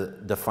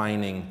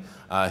defining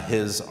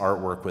his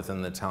artwork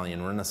within the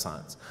Italian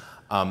Renaissance.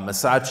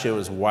 Masaccio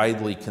is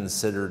widely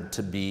considered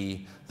to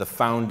be the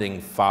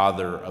founding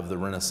father of the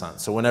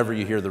Renaissance. So whenever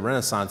you hear the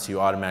Renaissance, you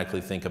automatically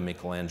think of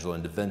Michelangelo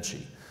and Da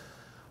Vinci.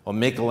 Well,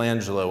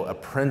 Michelangelo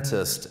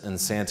apprenticed in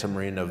Santa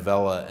Maria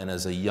Novella, and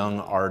as a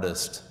young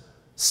artist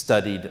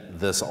studied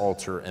this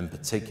altar in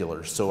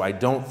particular. So I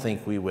don't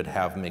think we would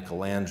have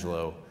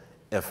Michelangelo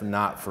if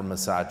not for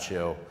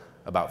Masaccio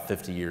about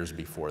 50 years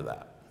before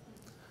that.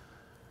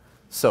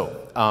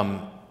 So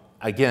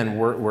again,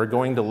 we're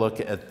going to look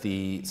at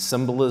the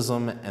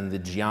symbolism and the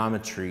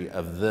geometry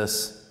of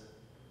this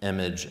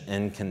image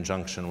in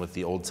conjunction with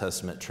the Old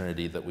Testament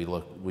Trinity that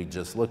we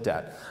just looked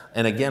at.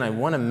 And again, I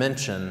want to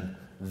mention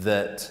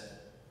that,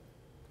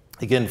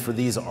 again, for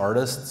these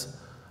artists,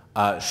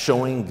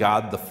 showing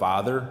God the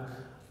Father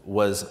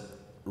was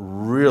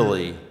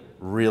really,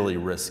 really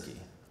risky.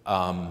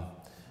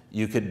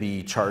 You could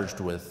be charged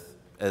with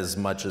as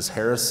much as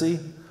heresy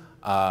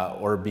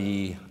or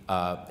be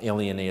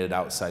alienated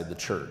outside the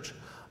church.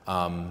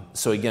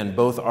 So again,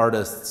 both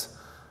artists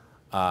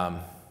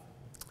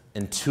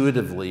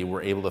intuitively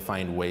were able to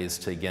find ways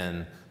to,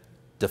 again,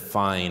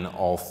 define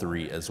all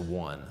three as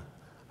one.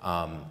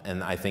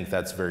 And I think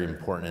that's very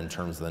important in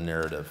terms of the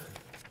narrative.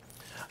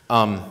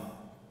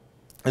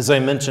 As I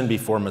mentioned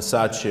before,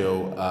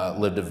 Masaccio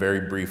lived a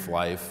very brief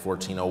life,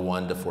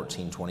 1401 to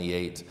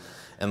 1428.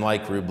 And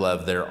like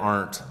Rublev, there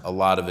aren't a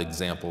lot of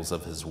examples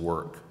of his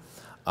work.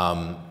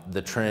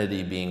 The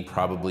Trinity being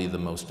probably the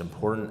most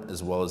important,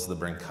 as well as the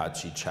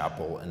Brancacci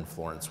Chapel in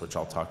Florence, which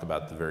I'll talk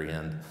about at the very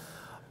end.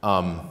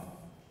 I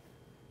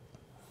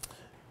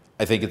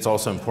think it's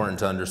also important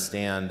to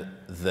understand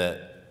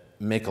that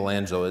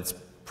Michelangelo, it's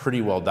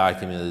pretty well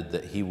documented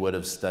that he would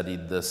have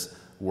studied this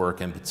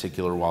work in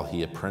particular while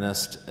he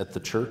apprenticed at the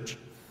church.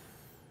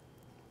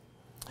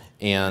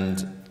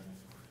 And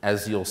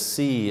as you'll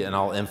see, and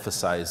I'll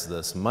emphasize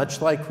this,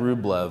 much like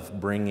Rublev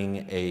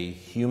bringing a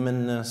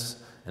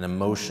humanness and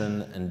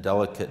emotion and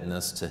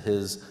delicateness to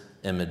his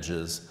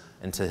images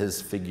and to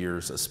his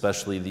figures,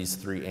 especially these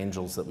three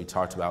angels that we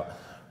talked about,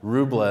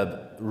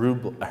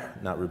 Masaccio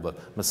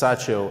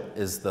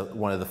is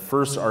one of the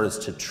first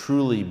artists to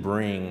truly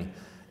bring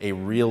a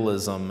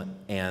realism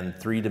and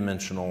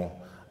three-dimensional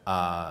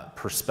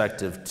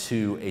perspective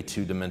to a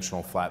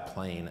two-dimensional flat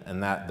plane,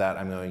 and that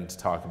I'm going to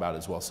talk about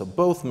as well. So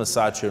both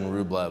Masaccio and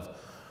Rublev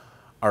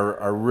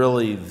are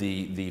really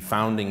the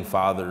founding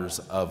fathers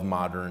of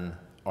modern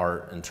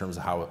art in terms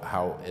of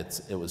how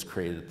it was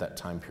created at that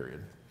time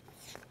period.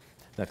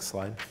 Next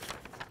slide.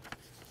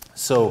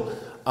 So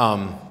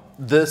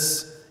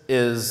this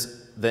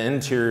is the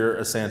interior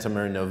of Santa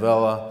Maria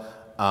Novella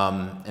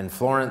in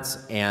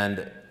Florence,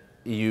 and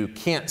you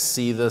can't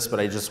see this, but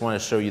I just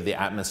want to show you the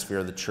atmosphere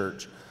of the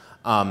church.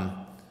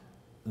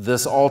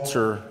 This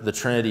altar, the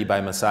Trinity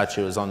by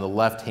Masaccio, is on the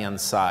left-hand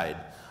side.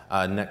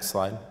 Next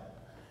slide.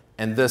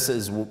 And this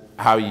is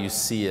how you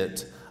see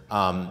it,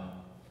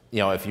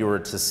 if you were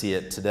to see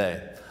it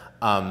today.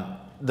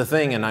 The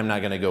thing, and I'm not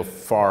going to go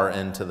far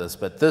into this,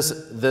 but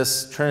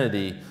this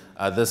Trinity,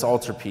 this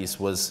altarpiece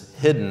was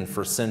hidden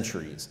for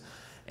centuries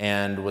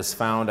and was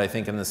found, I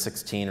think, in the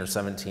 16 or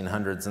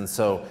 1700s. And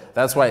so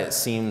that's why it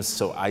seems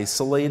so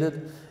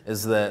isolated,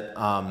 is that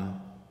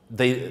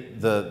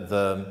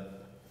the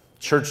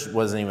church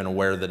wasn't even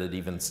aware that it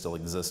even still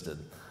existed.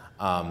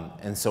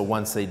 And so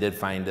once they did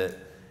find it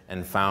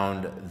and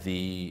found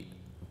the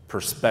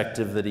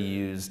perspective that he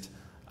used,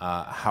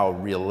 how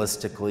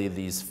realistically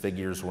these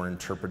figures were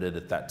interpreted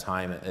at that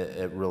time,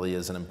 it really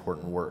is an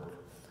important work.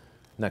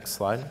 Next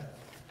slide.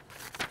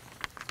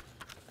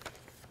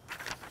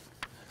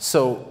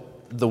 So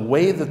the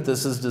way that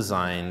this is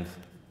designed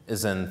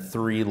is in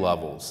 3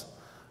 levels.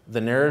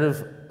 The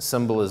narrative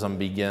symbolism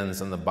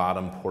begins in the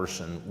bottom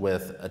portion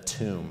with a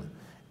tomb.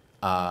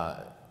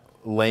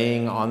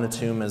 Laying on the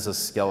tomb is a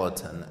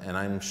skeleton, and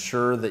I'm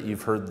sure that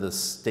you've heard this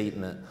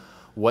statement,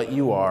 "What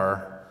you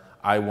are,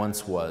 I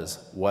once was.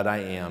 What I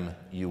am,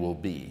 you will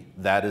be."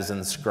 That is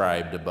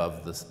inscribed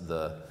above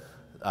the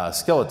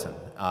skeleton,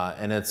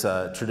 and it's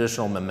a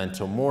traditional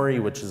memento mori,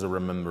 which is a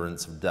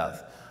remembrance of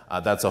death.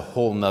 That's a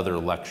whole nother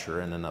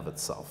lecture in and of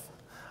itself.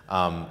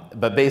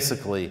 But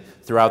basically,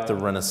 throughout the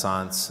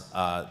Renaissance,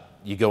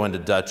 you go into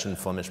Dutch and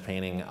Flemish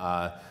painting,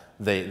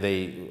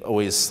 they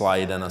always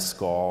slide in a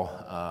skull.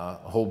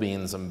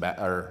 Holbein's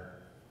ambassadors?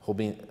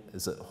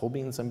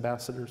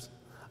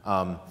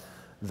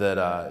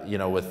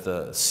 With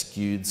the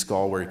skewed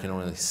skull where you can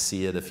only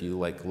see it if you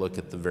look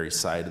at the very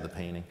side of the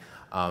painting,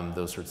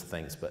 those sorts of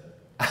things. But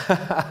we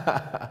have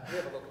a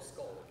little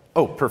skull.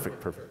 Oh,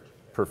 perfect.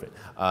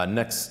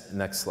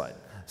 Next slide.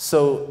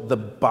 So the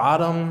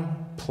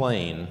bottom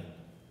plane,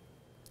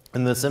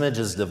 and this image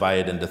is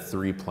divided into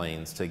 3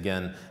 planes to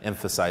again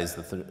emphasize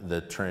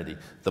the Trinity.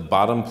 The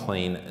bottom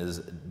plane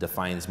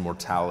defines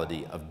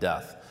mortality of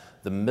death.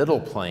 The middle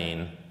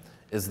plane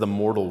is the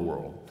mortal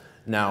world.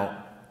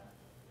 Now,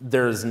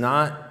 there is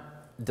not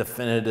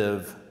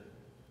definitive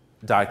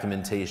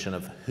documentation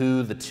of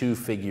who the 2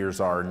 figures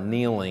are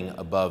kneeling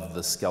above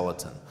the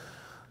skeleton.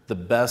 The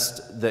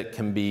best that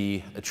can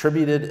be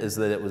attributed is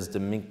that it was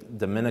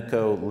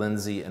Domenico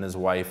Lindsay and his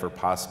wife, or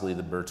possibly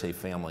the Bertè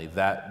family.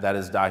 That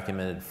is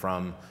documented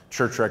from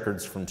church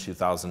records from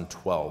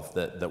 2012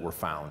 that were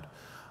found.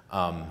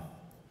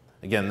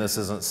 Again, this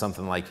isn't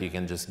something like you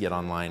can just get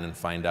online and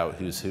find out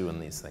who's who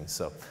in these things.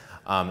 So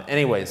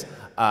anyways,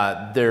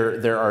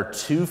 there are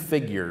 2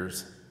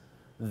 figures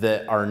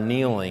that are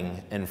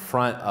kneeling in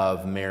front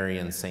of Mary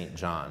and St.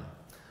 John.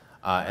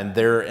 And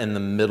they're in the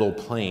middle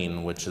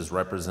plane, which is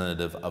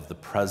representative of the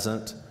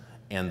present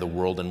and the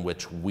world in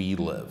which we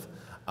live.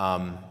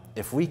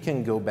 If we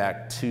can go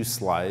back 2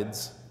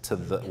 slides to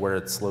where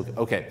it's located.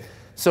 Okay,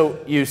 so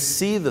you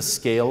see the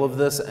scale of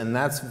this, and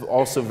that's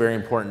also very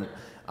important.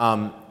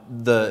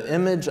 The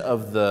image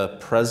of the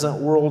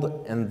present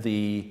world and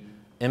the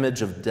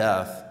image of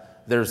death,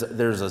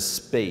 there's a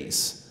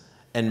space.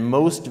 And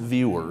most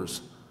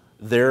viewers,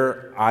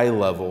 their eye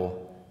level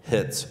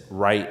hits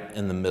right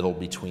in the middle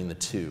between the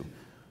 2.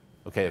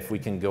 Okay, if we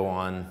can go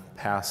on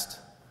past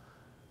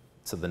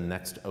to the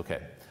next, okay.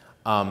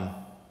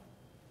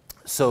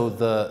 So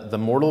the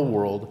mortal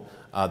world,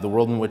 the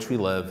world in which we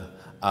live,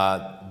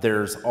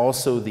 there's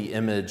also the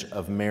image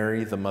of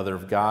Mary, the Mother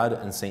of God,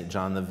 and St.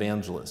 John the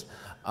Evangelist.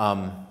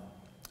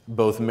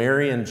 Both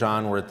Mary and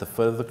John were at the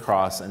foot of the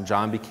cross, and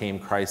John became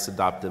Christ's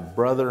adoptive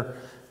brother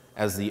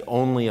as the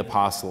only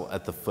apostle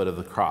at the foot of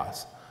the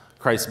cross.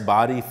 Christ's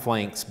body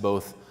flanks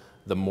both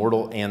the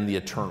mortal and the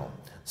eternal.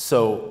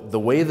 So the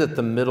way that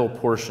the middle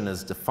portion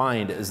is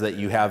defined is that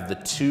you have the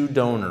two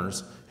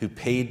donors who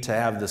paid to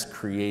have this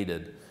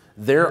created.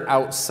 They're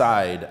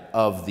outside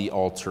of the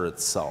altar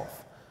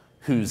itself.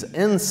 Who's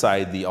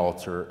inside the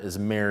altar is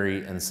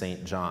Mary and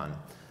St. John,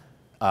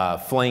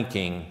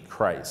 flanking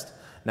Christ.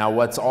 Now,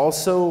 what's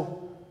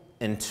also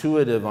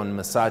intuitive on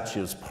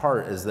Masaccio's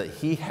part is that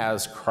he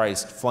has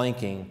Christ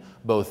flanking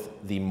both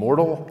the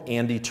mortal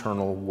and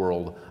eternal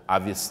world,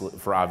 obviously,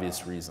 for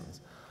obvious reasons.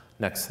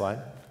 Next slide.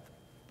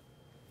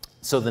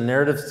 So the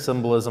narrative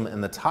symbolism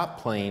in the top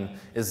plane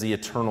is the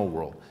eternal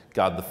world,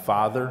 God the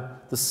Father,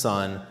 the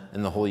Son,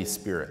 and the Holy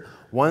Spirit.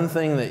 One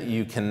thing that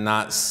you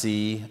cannot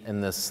see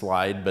in this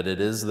slide, but it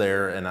is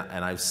there, and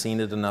I've seen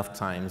it enough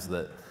times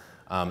that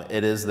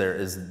it is there,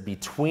 is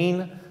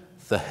between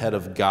the head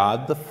of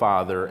God the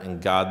Father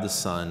and God the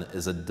Son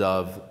is a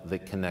dove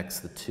that connects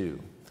the two.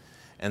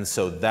 And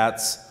so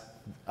that's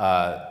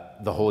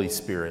the Holy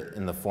Spirit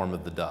in the form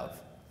of the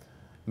dove.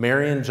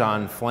 Mary and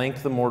John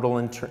flank the mortal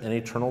and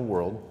eternal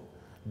world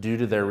due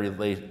to their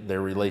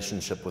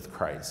relationship with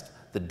Christ.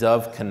 The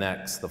dove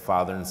connects the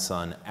Father and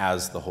Son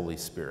as the Holy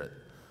Spirit.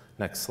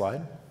 Next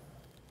slide.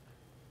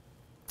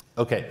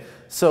 Okay,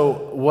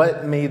 so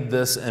what made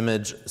this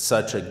image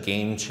such a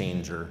game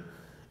changer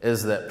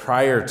is that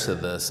prior to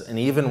this, and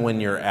even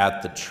when you're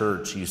at the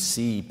church, you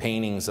see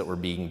paintings that were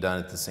being done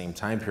at the same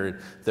time period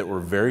that were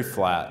very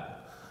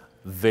flat,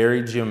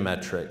 very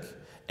geometric,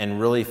 and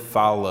really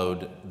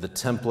followed the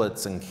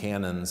templates and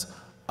canons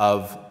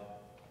of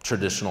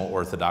traditional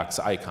Orthodox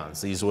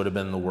icons. These would have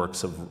been the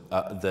works of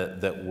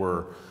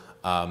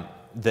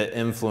that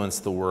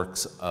influenced the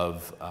works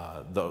of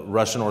the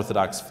Russian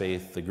Orthodox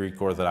faith, the Greek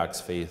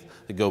Orthodox faith,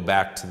 that go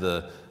back to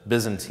the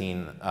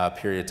Byzantine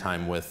period of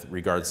time with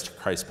regards to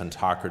Christ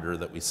Pantocrator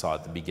that we saw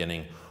at the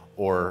beginning,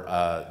 or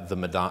the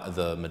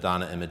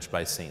Madonna image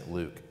by St.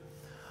 Luke.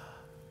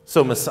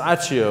 So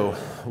Masaccio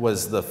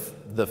was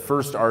the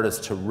first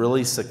artist to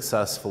really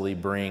successfully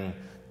bring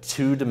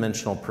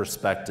two-dimensional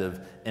perspective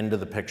into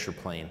the picture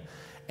plane.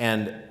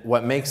 And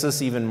what makes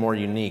this even more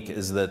unique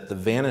is that the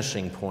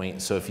vanishing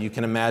point, so if you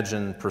can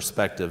imagine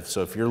perspective,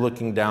 so if you're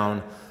looking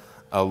down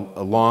a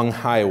long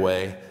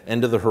highway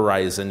into the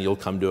horizon, you'll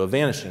come to a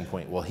vanishing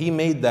point. Well, he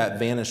made that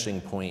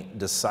vanishing point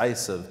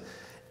decisive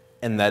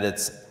in that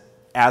it's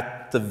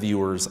at the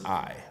viewer's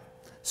eye.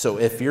 So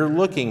if you're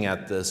looking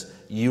at this,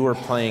 you are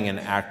playing an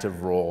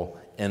active role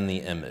in the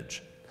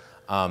image,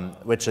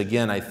 which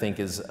again, I think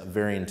is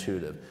very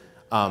intuitive.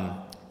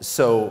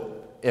 So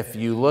if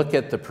you look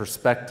at the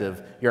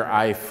perspective, your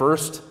eye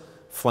first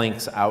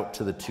flanks out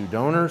to the two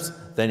donors,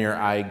 then your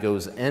eye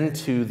goes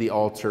into the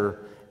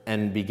altar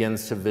and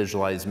begins to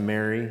visualize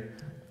Mary,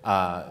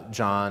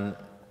 John,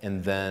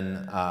 and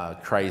then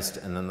Christ,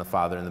 and then the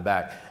Father in the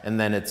back. And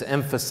then it's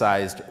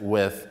emphasized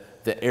with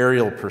the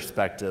aerial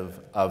perspective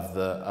of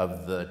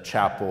the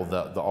chapel,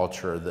 the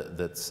altar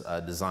that's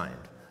designed.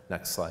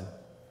 Next slide.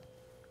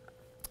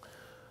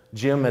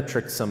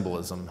 Geometric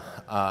symbolism.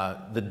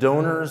 The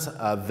donors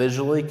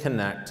visually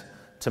connect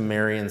to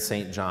Mary and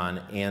St.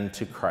 John and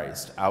to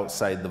Christ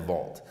outside the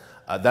vault.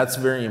 That's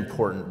very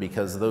important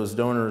because those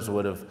donors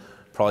would have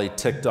probably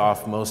ticked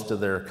off most of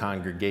their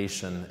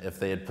congregation if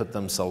they had put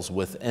themselves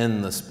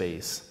within the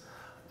space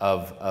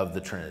of the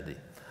Trinity.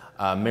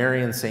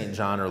 Mary and St.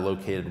 John are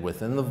located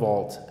within the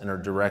vault and are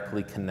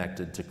directly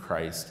connected to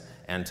Christ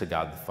and to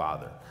God the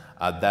Father.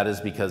 That is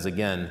because,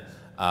 again,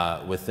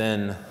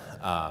 within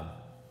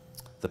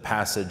the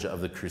passage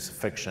of the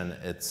crucifixion,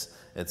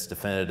 it's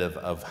definitive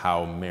of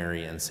how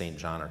Mary and St.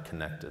 John are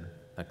connected.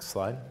 Next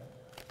slide.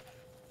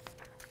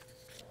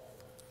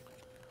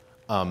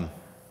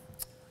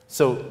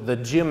 So the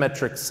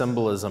geometric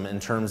symbolism in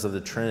terms of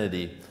the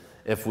Trinity,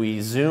 if we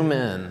zoom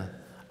in,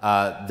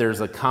 there's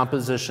a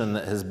composition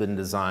that has been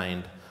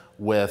designed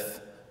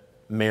with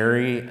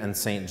Mary and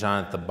St.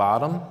 John at the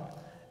bottom,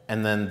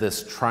 and then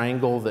this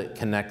triangle that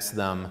connects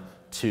them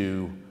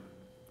to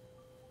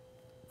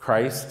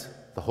Christ,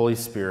 the Holy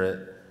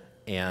Spirit,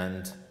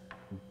 and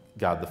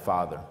God the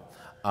Father.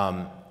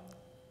 And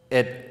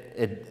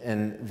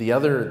the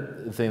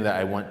other thing that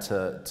I want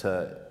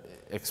to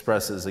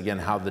express is, again,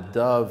 how the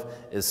dove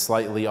is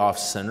slightly off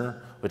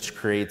center, which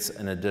creates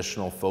an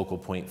additional focal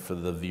point for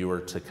the viewer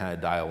to kind of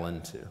dial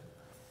into.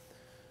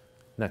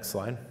 Next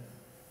slide.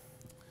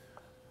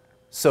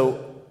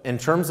 So in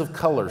terms of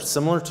color,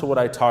 similar to what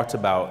I talked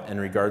about in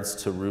regards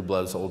to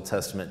Rublev's Old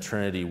Testament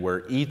Trinity,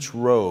 where each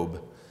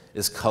robe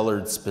is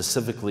colored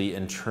specifically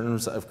in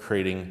terms of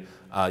creating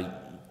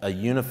a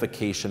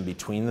unification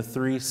between the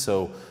three.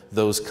 So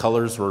those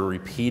colors were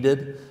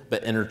repeated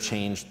but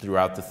interchanged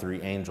throughout the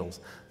three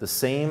angels. The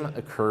same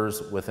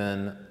occurs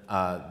within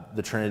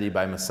the Trinity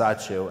by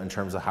Masaccio in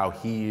terms of how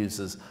he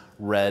uses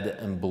red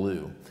and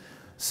blue.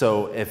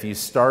 So if you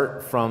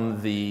start from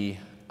the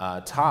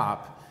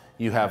top,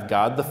 you have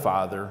God the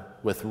Father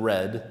with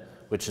red,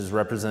 which is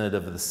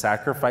representative of the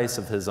sacrifice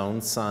of his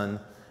own Son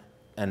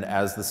and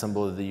as the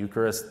symbol of the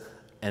Eucharist.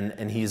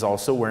 And he's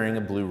also wearing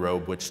a blue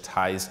robe, which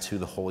ties to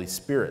the Holy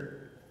Spirit.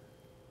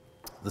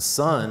 The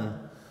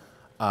Son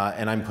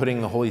and I'm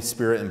putting the Holy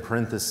Spirit in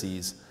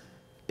parentheses,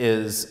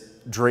 is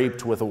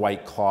draped with a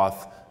white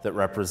cloth that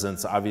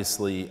represents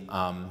obviously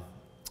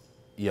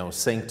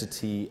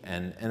sanctity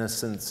and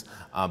innocence,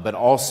 but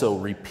also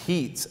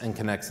repeats and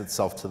connects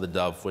itself to the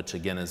dove, which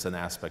again is an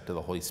aspect of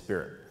the Holy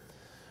Spirit.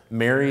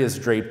 Mary is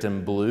draped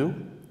in blue,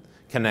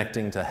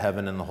 connecting to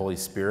heaven and the Holy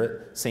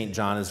Spirit. St.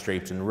 John is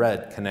draped in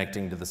red,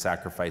 connecting to the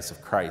sacrifice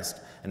of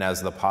Christ and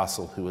as the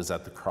apostle who was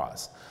at the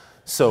cross.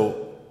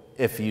 So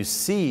if you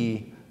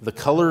see, the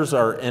colors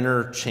are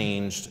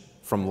interchanged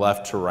from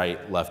left to right,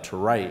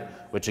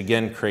 which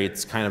again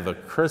creates kind of a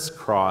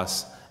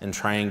crisscross and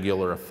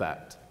triangular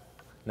effect.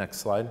 Next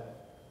slide.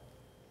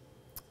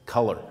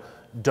 Color.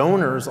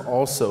 Donors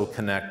also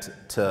connect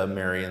to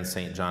Mary and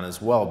St. John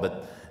as well,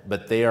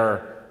 but they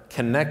are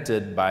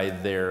connected by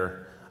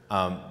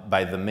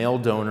the male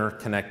donor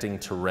connecting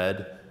to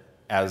red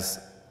as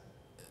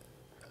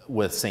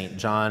with St.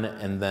 John,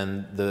 and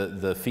then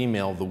the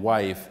female, the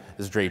wife,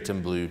 is draped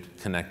in blue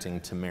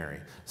connecting to Mary.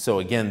 So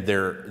again,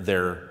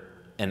 they're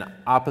an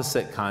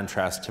opposite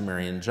contrast to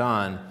Mary and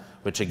John,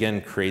 which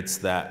again creates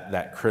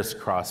that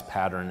crisscross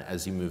pattern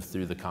as you move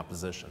through the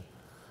composition.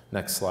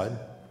 Next slide.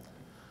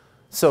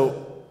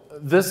 So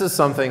this is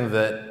something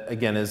that,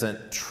 again,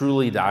 isn't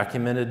truly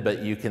documented, but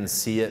you can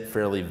see it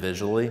fairly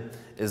visually,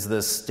 is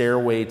this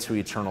stairway to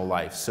eternal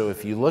life. So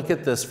if you look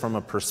at this from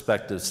a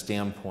perspective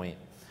standpoint,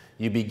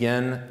 you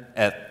begin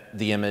at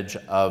the image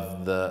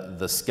of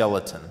the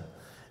skeleton.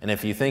 And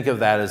if you think of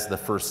that as the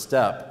first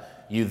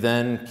step, you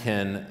then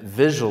can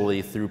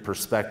visually, through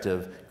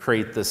perspective,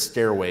 create this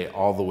stairway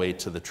all the way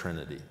to the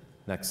Trinity.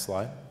 Next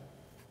slide.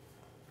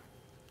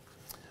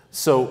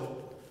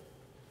 So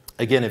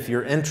again, if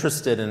you're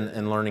interested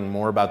in learning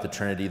more about the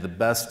Trinity, the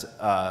best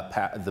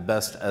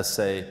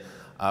essay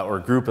or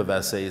group of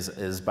essays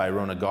is by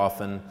Rona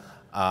Goffin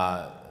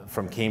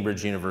from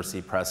Cambridge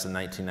University Press in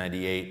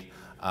 1998,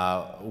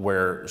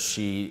 where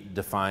she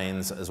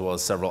defines, as well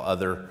as several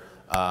other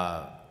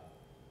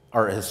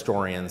art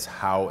historians,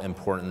 how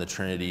important the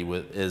Trinity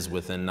is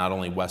within not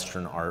only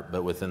Western art,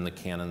 but within the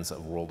canons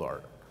of world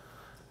art.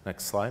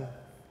 Next slide.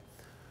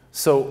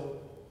 So,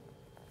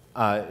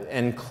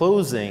 in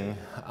closing,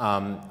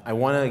 I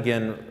want to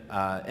again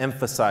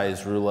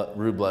emphasize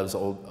Rublev's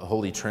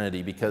Holy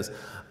Trinity, because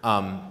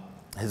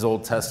his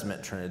Old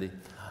Testament Trinity,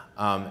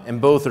 and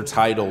both are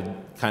titled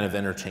kind of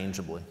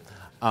interchangeably.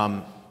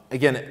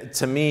 Again,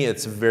 to me,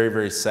 it's very,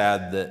 very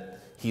sad that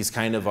he's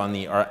kind of on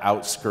the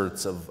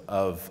outskirts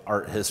of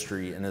art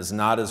history and is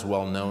not as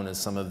well known as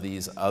some of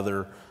these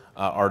other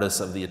artists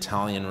of the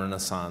Italian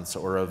Renaissance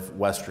or of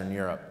Western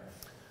Europe.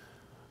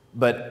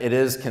 But it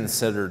is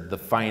considered the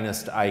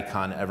finest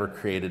icon ever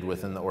created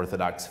within the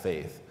Orthodox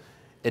faith.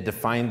 It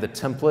defined the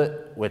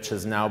template, which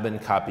has now been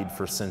copied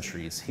for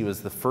centuries. He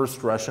was the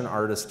first Russian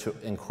artist to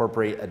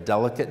incorporate a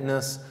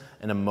delicateness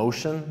and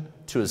emotion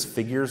to his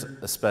figures,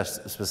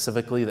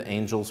 specifically the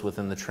angels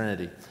within the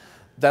Trinity.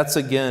 That's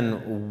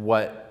again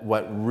what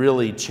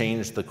really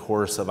changed the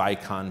course of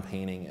icon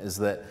painting, is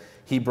that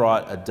he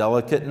brought a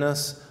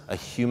delicateness, a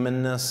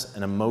humanness,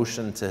 and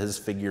emotion to his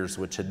figures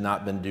which had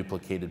not been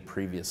duplicated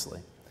previously.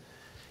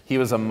 He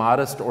was a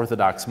modest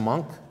Orthodox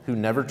monk who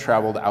never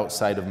traveled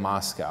outside of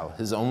Moscow.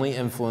 His only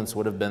influence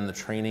would have been the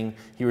training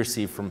he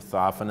received from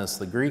Theophanes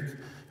the Greek,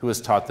 who was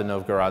taught the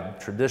Novgorod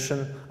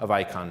tradition of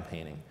icon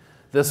painting.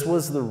 This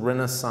was the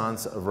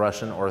Renaissance of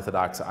Russian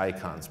Orthodox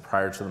icons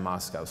prior to the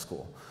Moscow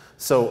school.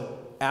 So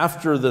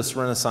after this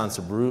Renaissance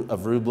of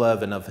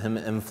Rublev and of him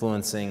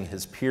influencing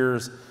his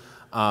peers,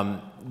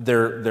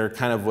 there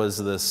kind of was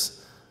this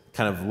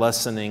kind of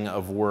lessening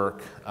of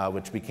work,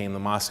 which became the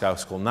Moscow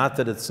school. Not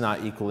that it's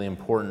not equally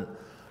important,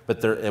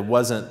 but it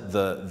wasn't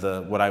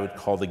what I would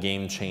call the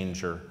game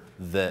changer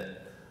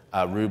that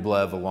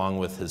Rublev, along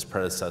with his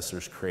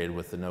predecessors, created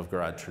with the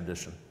Novgorod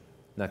tradition.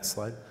 Next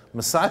slide.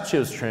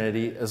 Masaccio's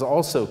Trinity is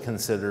also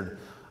considered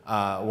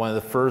one of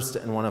the first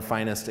and one of the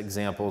finest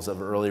examples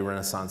of early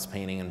Renaissance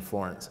painting in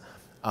Florence.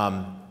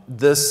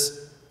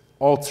 This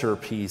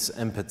altarpiece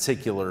in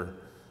particular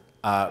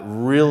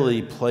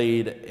really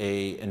played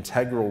an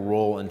integral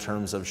role in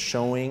terms of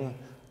showing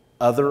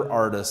other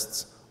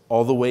artists,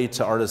 all the way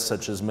to artists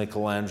such as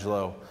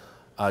Michelangelo,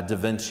 Da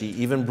Vinci,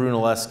 even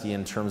Brunelleschi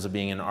in terms of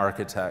being an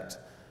architect,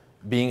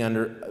 being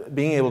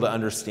able to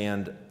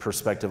understand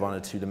perspective on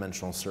a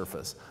two-dimensional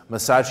surface.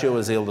 Masaccio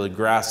was able to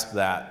grasp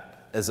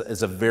that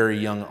as a very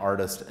young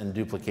artist and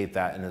duplicate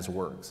that in his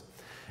works.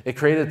 It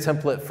created a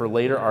template for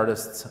later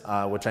artists,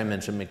 which I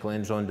mentioned,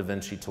 Michelangelo and Da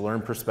Vinci, to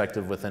learn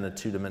perspective within a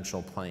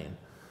two-dimensional plane.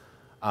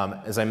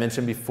 As I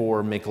mentioned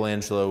before,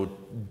 Michelangelo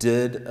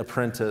did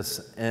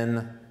apprentice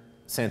in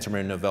Santa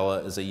Maria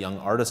Novella as a young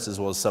artist, as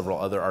well as several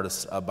other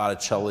artists,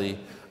 Botticelli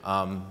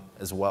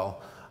as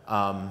well.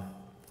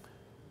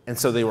 And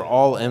so they were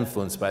all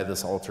influenced by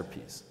this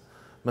altarpiece.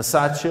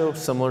 Masaccio,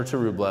 similar to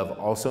Rublev,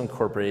 also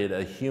incorporated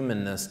a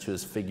humanness to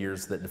his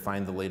figures that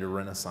defined the later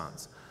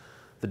Renaissance.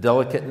 The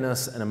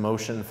delicateness and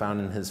emotion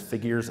found in his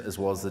figures, as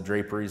well as the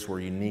draperies, were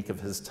unique of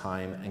his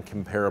time and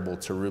comparable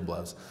to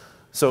Rublev's.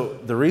 So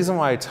the reason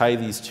why I tie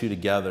these two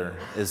together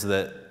is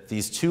that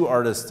these two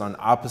artists on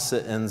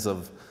opposite ends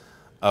of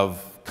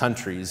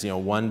countries,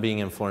 one being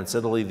in Florence,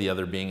 Italy, the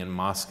other being in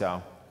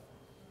Moscow.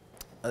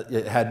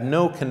 It had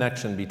no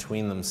connection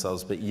between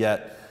themselves, but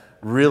yet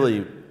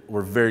really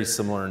were very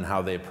similar in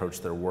how they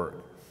approached their work.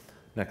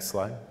 Next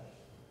slide.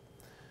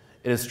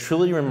 It is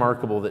truly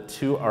remarkable that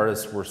two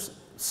artists were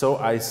so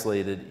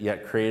isolated,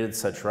 yet created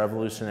such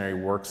revolutionary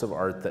works of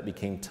art that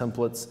became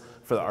templates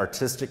for the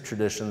artistic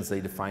traditions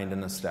they defined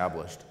and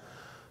established.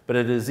 But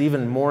it is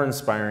even more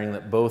inspiring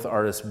that both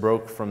artists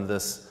broke from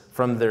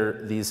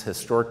these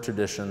historic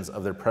traditions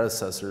of their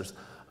predecessors,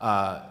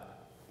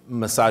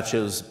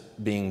 Masaccio's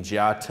being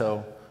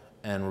Giotto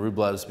and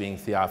Rublev's being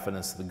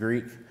Theophanes the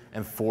Greek,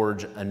 and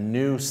forge a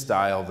new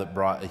style that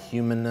brought a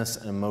humanness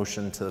and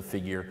emotion to the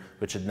figure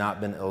which had not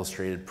been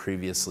illustrated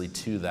previously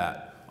to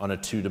that on a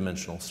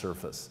two-dimensional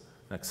surface.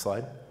 Next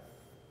slide.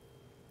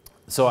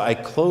 So I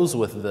close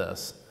with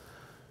this.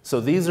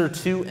 So these are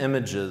two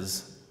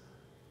images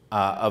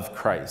of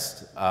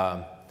Christ.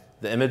 The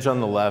image on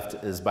the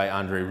left is by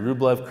Andrei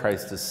Rublev,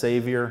 Christ as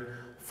Savior,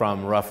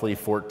 from roughly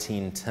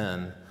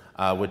 1410,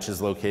 which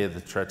is located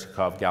at the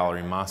Tretyakov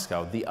Gallery,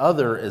 Moscow. The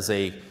other is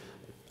a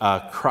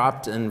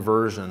cropped-in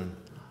version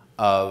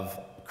of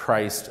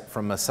Christ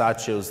from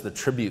Masaccio's The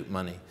Tribute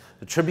Money.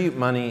 The Tribute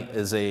Money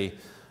is a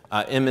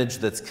image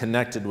that's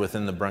connected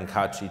within the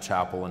Brancacci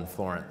Chapel in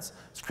Florence.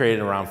 It's created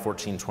around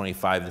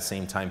 1425, the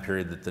same time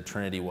period that the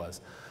Trinity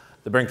was.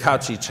 The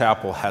Brancacci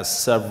Chapel has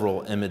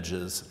several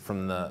images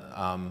from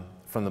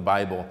the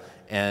Bible,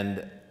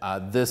 and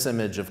this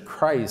image of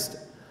Christ,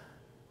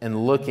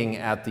 and looking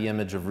at the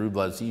image of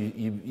Rublev's,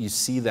 you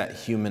see that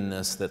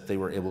humanness that they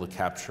were able to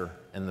capture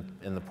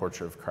in the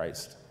portrait of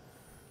Christ.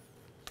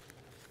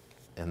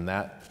 And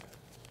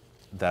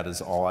that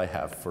is all I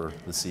have for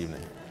this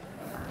evening.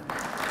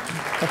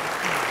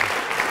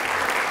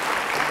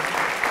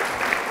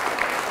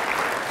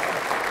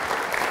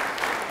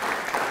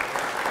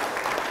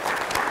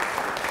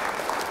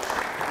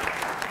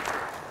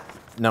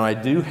 Now, I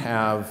do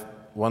have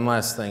one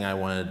last thing I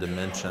wanted to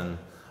mention,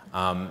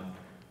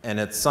 and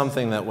it's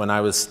something that when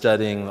I was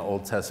studying the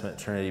Old Testament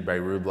Trinity by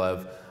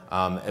Rublev,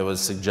 it was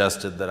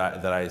suggested that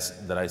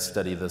I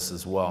study this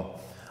as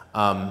well.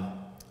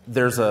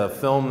 There's a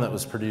film that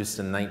was produced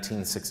in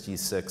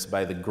 1966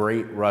 by the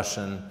great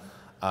Russian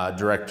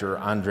director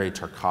Andrei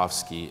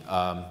Tarkovsky,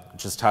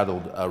 which is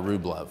titled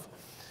Rublev.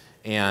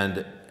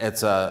 And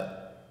it's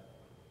a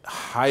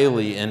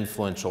highly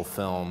influential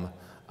film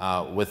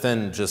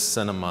within just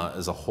cinema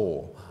as a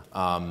whole.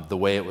 The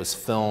way it was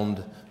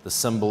filmed, the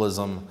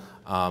symbolism,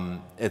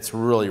 it's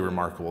really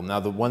remarkable. Now,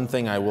 the one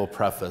thing I will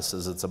preface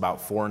is it's about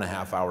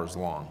 4.5 hours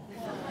long.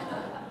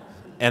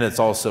 And it's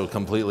also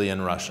completely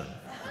in Russian.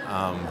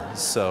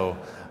 So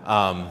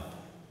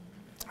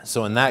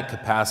in that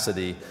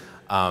capacity,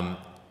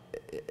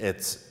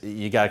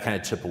 you got to kind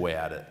of chip away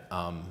at it.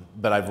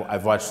 But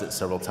I've watched it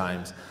several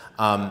times.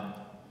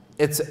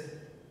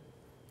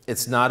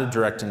 It's not a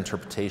direct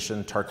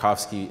interpretation.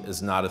 Tarkovsky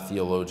is not a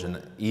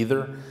theologian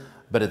either,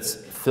 but it's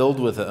filled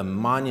with a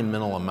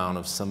monumental amount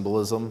of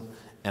symbolism.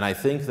 And I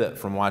think that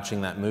from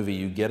watching that movie,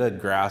 you get a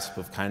grasp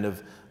of kind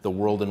of the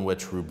world in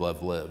which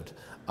Rublev lived.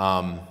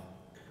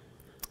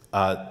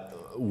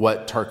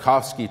 What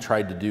Tarkovsky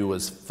tried to do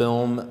was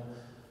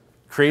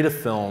create a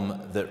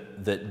film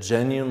that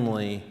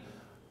genuinely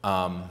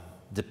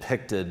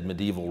depicted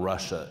medieval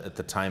Russia at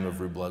the time of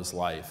Rublev's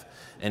life.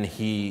 And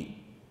he,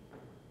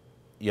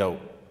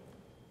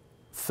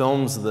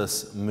 films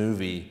this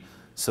movie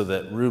so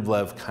that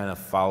Rublev kind of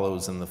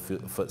follows in the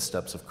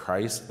footsteps of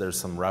Christ. There's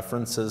some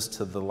references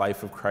to the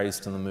life of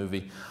Christ in the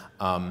movie.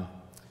 And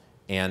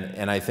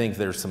I think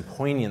there's some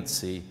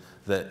poignancy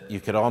that you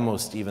could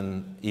almost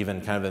even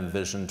kind of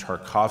envision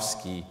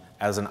Tarkovsky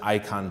as an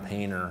icon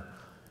painter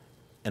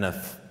in a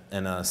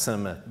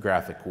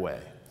cinematographic way.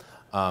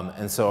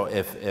 And so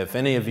if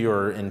any of you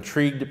are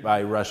intrigued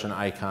by Russian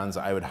icons,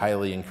 I would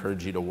highly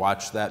encourage you to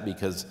watch that,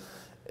 because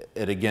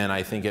again,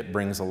 I think it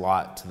brings a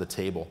lot to the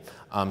table.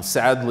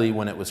 Sadly,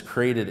 when it was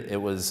created, it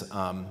was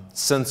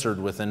censored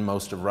within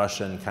most of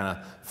Russia and kind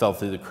of fell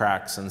through the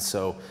cracks. And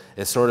so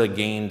it sort of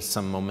gained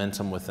some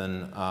momentum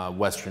within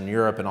Western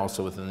Europe and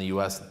also within the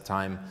US at the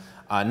time.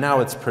 Now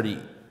it's pretty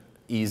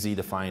easy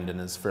to find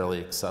and is fairly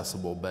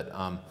accessible. But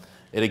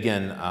it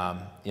again,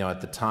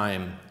 at the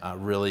time,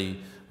 really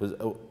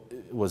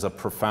was a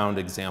profound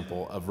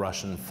example of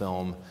Russian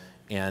film.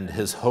 And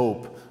his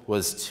hope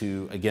was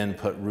to, again,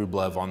 put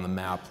Rublev on the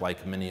map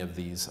like many of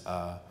these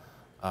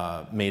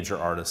major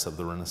artists of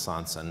the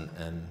Renaissance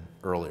and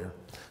earlier.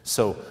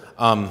 So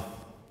I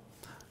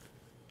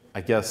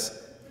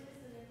guess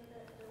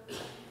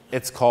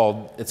it's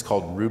called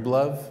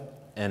Rublev,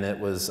 and it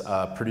was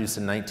produced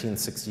in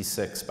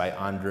 1966 by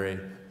Andrei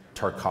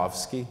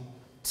Tarkovsky,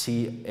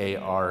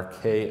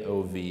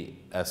 Tarkovsky.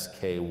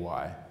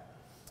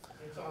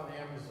 It's on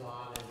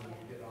Amazon, and you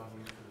can get on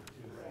YouTube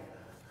too, right?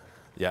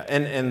 Yeah,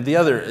 and the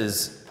other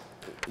is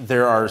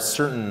there are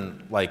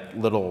certain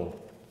little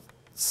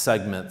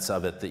segments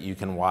of it that you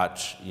can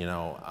watch,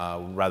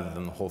 rather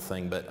than the whole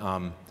thing. But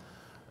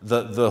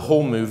the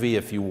whole movie,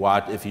 if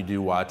you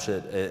do watch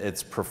it,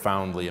 it's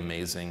profoundly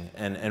amazing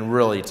and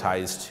really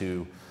ties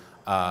to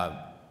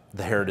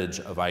the heritage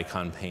of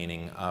icon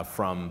painting,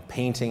 from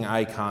painting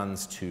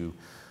icons to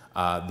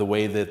the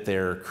way that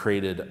they're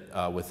created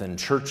within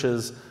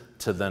churches,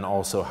 to then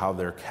also how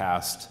they're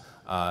cast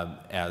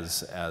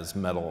as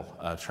metal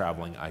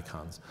traveling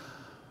icons.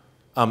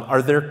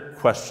 Are there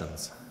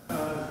questions?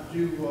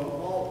 Do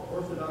all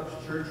Orthodox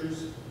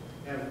churches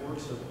have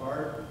works of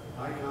art,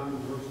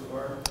 icon works of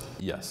art?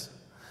 Yes.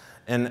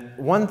 And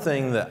one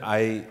thing that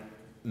I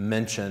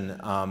mention,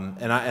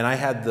 and I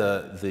had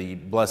the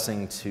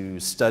blessing to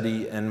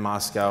study in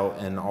Moscow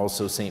and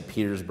also St.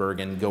 Petersburg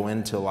and go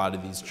into a lot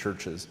of these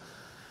churches.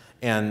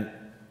 And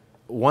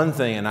one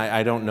thing, and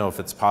I don't know if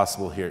it's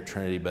possible here at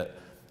Trinity, but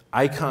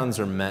icons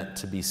are meant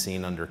to be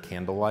seen under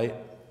candlelight.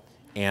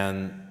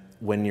 And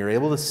when you're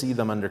able to see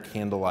them under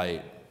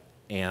candlelight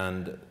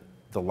and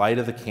the light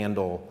of the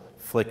candle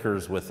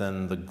flickers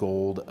within the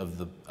gold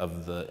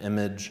of the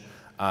image,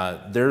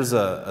 there's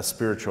a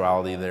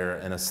spirituality there,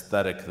 an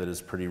aesthetic that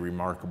is pretty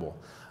remarkable.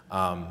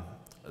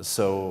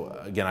 So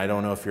again, I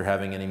don't know if you're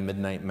having any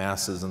midnight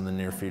masses in the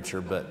near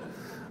future, but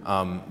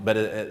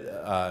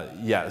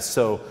yeah.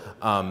 So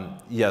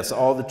yes,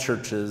 all the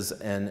churches,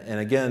 and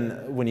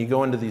again, when you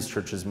go into these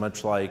churches,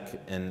 much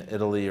like in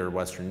Italy or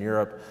Western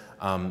Europe,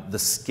 the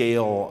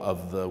scale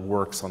of the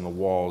works on the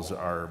walls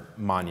are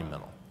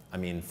monumental. I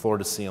mean, floor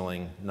to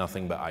ceiling,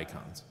 nothing but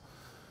icons.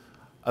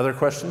 Other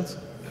questions?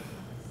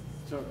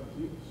 So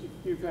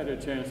you've had a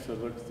chance to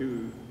look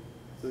through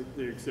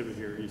the exhibit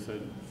here, you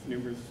said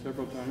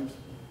several times.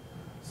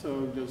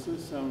 So does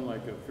this sound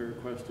like a fair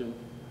question?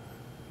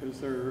 Are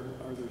there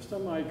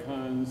some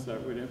icons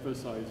that would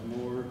emphasize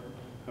more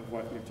of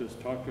what you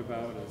just talked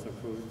about as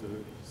opposed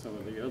to some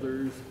of the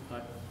others?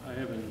 I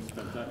haven't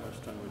spent that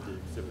much time with the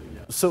exhibit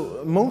yet.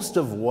 So most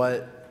of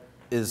what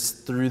is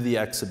through the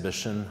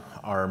exhibition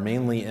are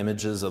mainly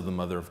images of the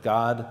Mother of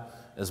God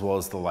as well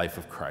as the life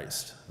of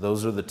Christ.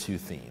 Those are the two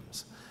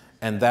themes.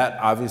 And that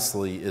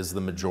obviously is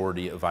the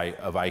majority of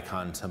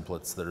icon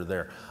templates that are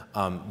there.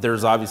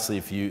 There's obviously,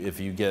 if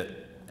you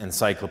get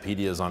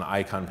encyclopedias on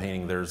icon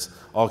painting, there's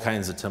all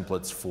kinds of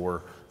templates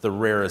for the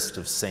rarest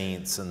of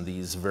saints and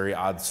these very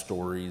odd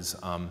stories.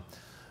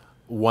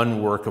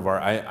 One work of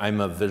art, I'm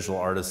a visual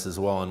artist as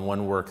well, and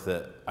one work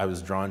that I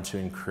was drawn to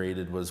and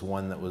created was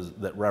one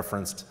that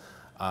referenced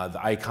the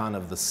icon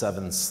of the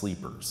 7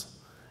 sleepers.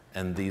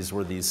 And these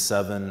were these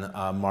 7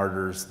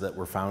 martyrs that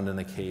were found in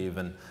a cave,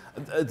 and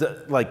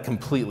like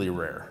completely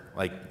rare.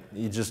 Like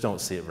you just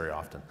don't see it very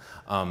often.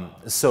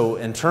 So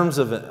in terms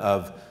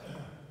of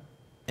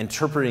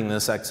interpreting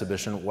this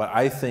exhibition, what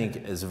I think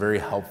is very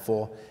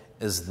helpful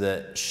is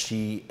that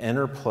she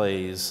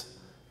interplays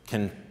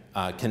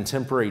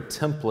contemporary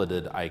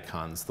templated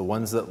icons, the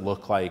ones that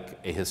look like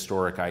a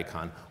historic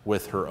icon,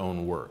 with her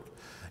own work.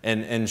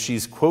 And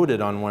she's quoted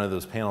on one of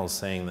those panels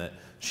saying that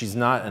she's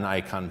not an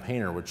icon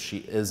painter, which she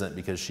isn't,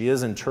 because she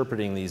is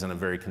interpreting these in a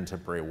very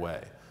contemporary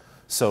way.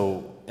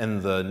 So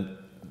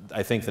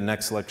I think the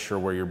next lecture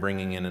where you're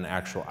bringing in an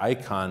actual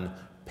icon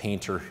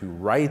painter who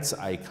writes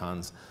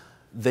icons,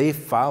 they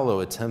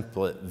follow a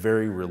template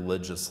very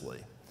religiously.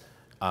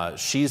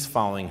 She's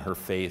following her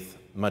faith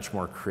much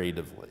more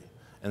creatively.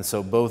 And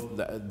so both,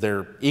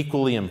 they're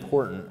equally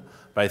important,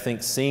 but I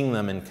think seeing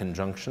them in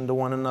conjunction to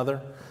one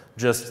another,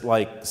 just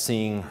like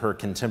seeing her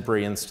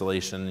contemporary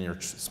installation in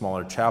your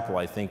smaller chapel,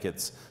 I think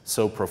it's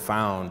so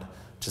profound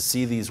to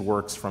see these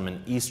works from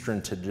an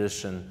Eastern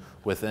tradition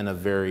within a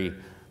very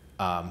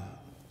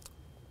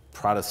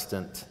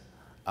Protestant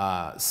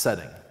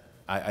setting.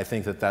 I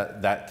think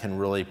that can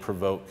really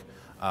provoke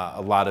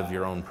a lot of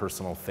your own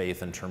personal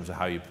faith in terms of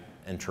how you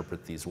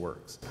interpret these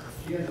works.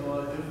 She has a lot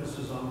of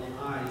emphasis on the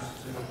eyes,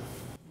 too.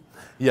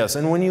 Yes,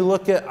 and when you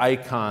look at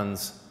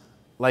icons,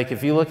 like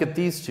if you look at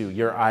these two,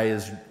 your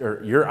eyes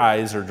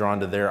are drawn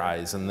to their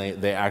eyes, and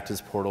they act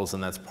as portals,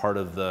 and that's part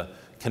of the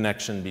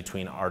connection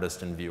between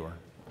artist and viewer,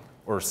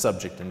 or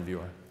subject and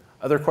viewer.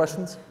 Other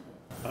questions?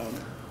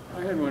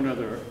 I had one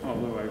other,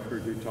 although I've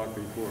heard you talk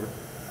before,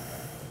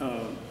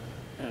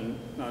 and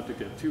not to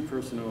get too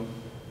personal,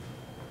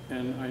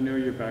 and I know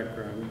your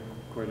background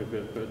quite a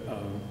bit, but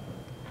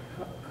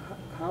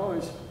how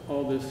has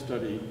all this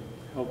study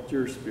helped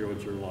your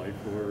spiritual life,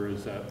 or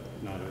is that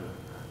not a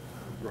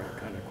right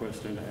kind of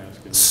question to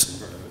ask in this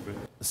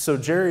environment? So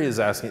Jerry is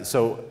asking,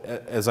 so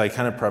as I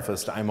kind of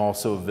prefaced, I'm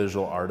also a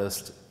visual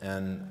artist,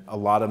 and a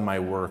lot of my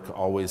work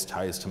always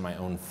ties to my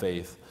own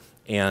faith.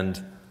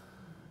 And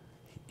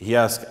he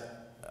asked,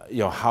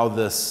 how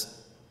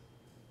this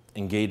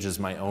engages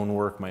my own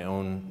work, my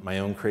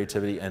own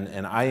creativity,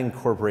 and I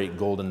incorporate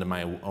gold into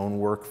my own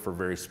work for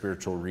very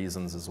spiritual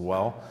reasons as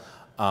well,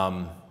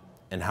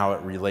 and how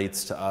it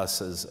relates to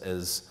us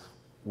as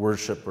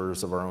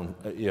worshipers of our own,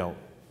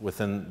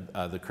 within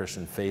the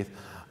Christian faith.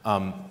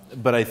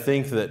 But I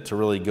think that to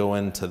really go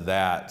into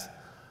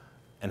that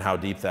and how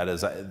deep that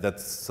is,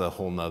 that's a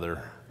whole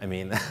nother,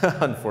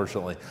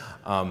 unfortunately.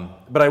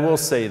 But I will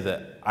say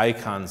that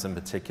icons in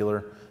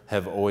particular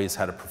have always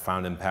had a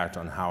profound impact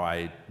on how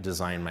I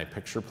design my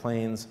picture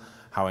planes,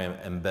 how I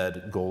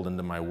embed gold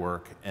into my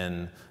work.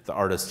 And the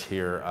artist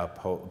here,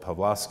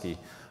 Pawlowska,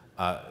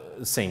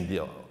 same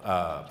deal.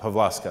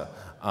 Pawlowska,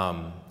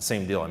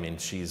 same deal. I mean,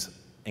 she's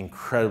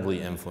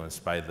incredibly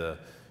influenced by the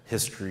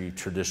history,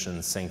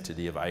 tradition,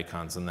 sanctity of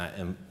icons, and that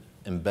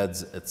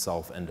embeds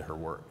itself into her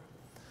work.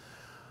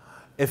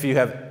 If you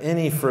have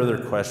any further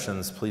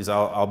questions, please,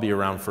 I'll be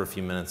around for a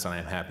few minutes and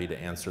I'm happy to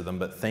answer them,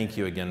 but thank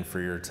you again for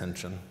your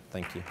attention.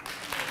 Thank you.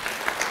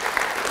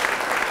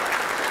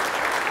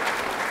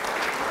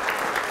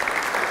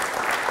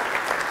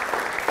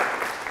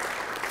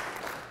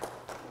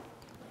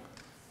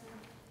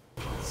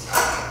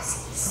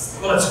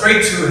 Well, it's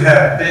great to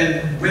have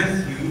been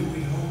with you.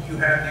 We hope you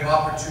have the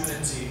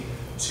opportunity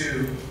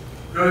to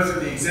go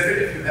through the exhibit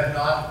if you have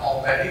not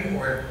already,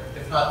 or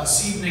if not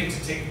this evening, to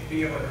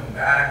be able to come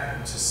back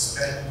and to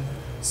spend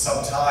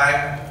some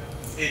time.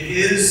 It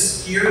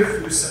is here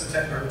through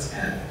September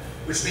 10th,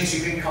 which means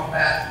you can come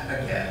back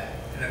again.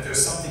 And if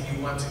there's something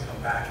you want to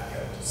come back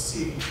again to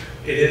see,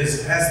 it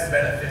has the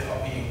benefit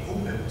of being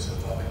open to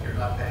the public. You're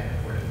not paying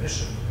for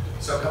admission.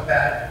 So come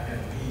back and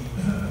be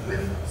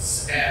with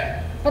us.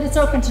 But it's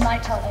open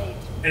tonight till 8.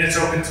 And it's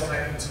open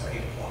tonight until 8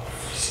 o'clock.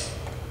 So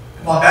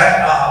come on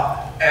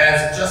back.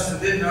 As Justin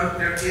did note,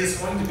 there is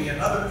going to be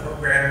another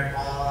program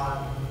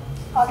on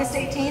August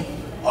 18th?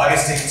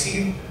 August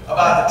 18th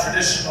about the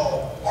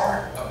traditional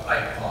art of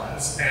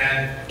icons,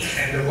 and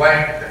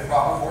the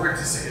proper word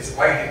to say is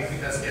writing,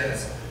 because again,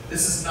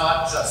 this is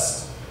not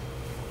just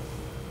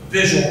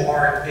visual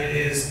art, it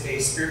is a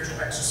spiritual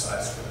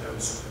exercise for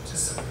those who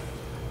participate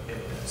in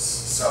this.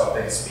 So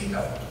they speak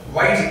of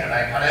writing an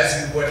icon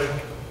as you would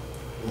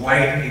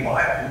write a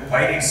Bible,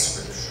 writing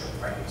scripture,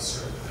 writing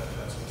sermon.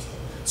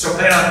 So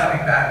plan on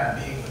coming back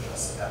and being with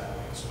us at that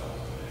point as well.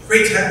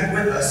 Great to have you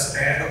with us,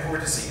 and look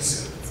forward to seeing you soon.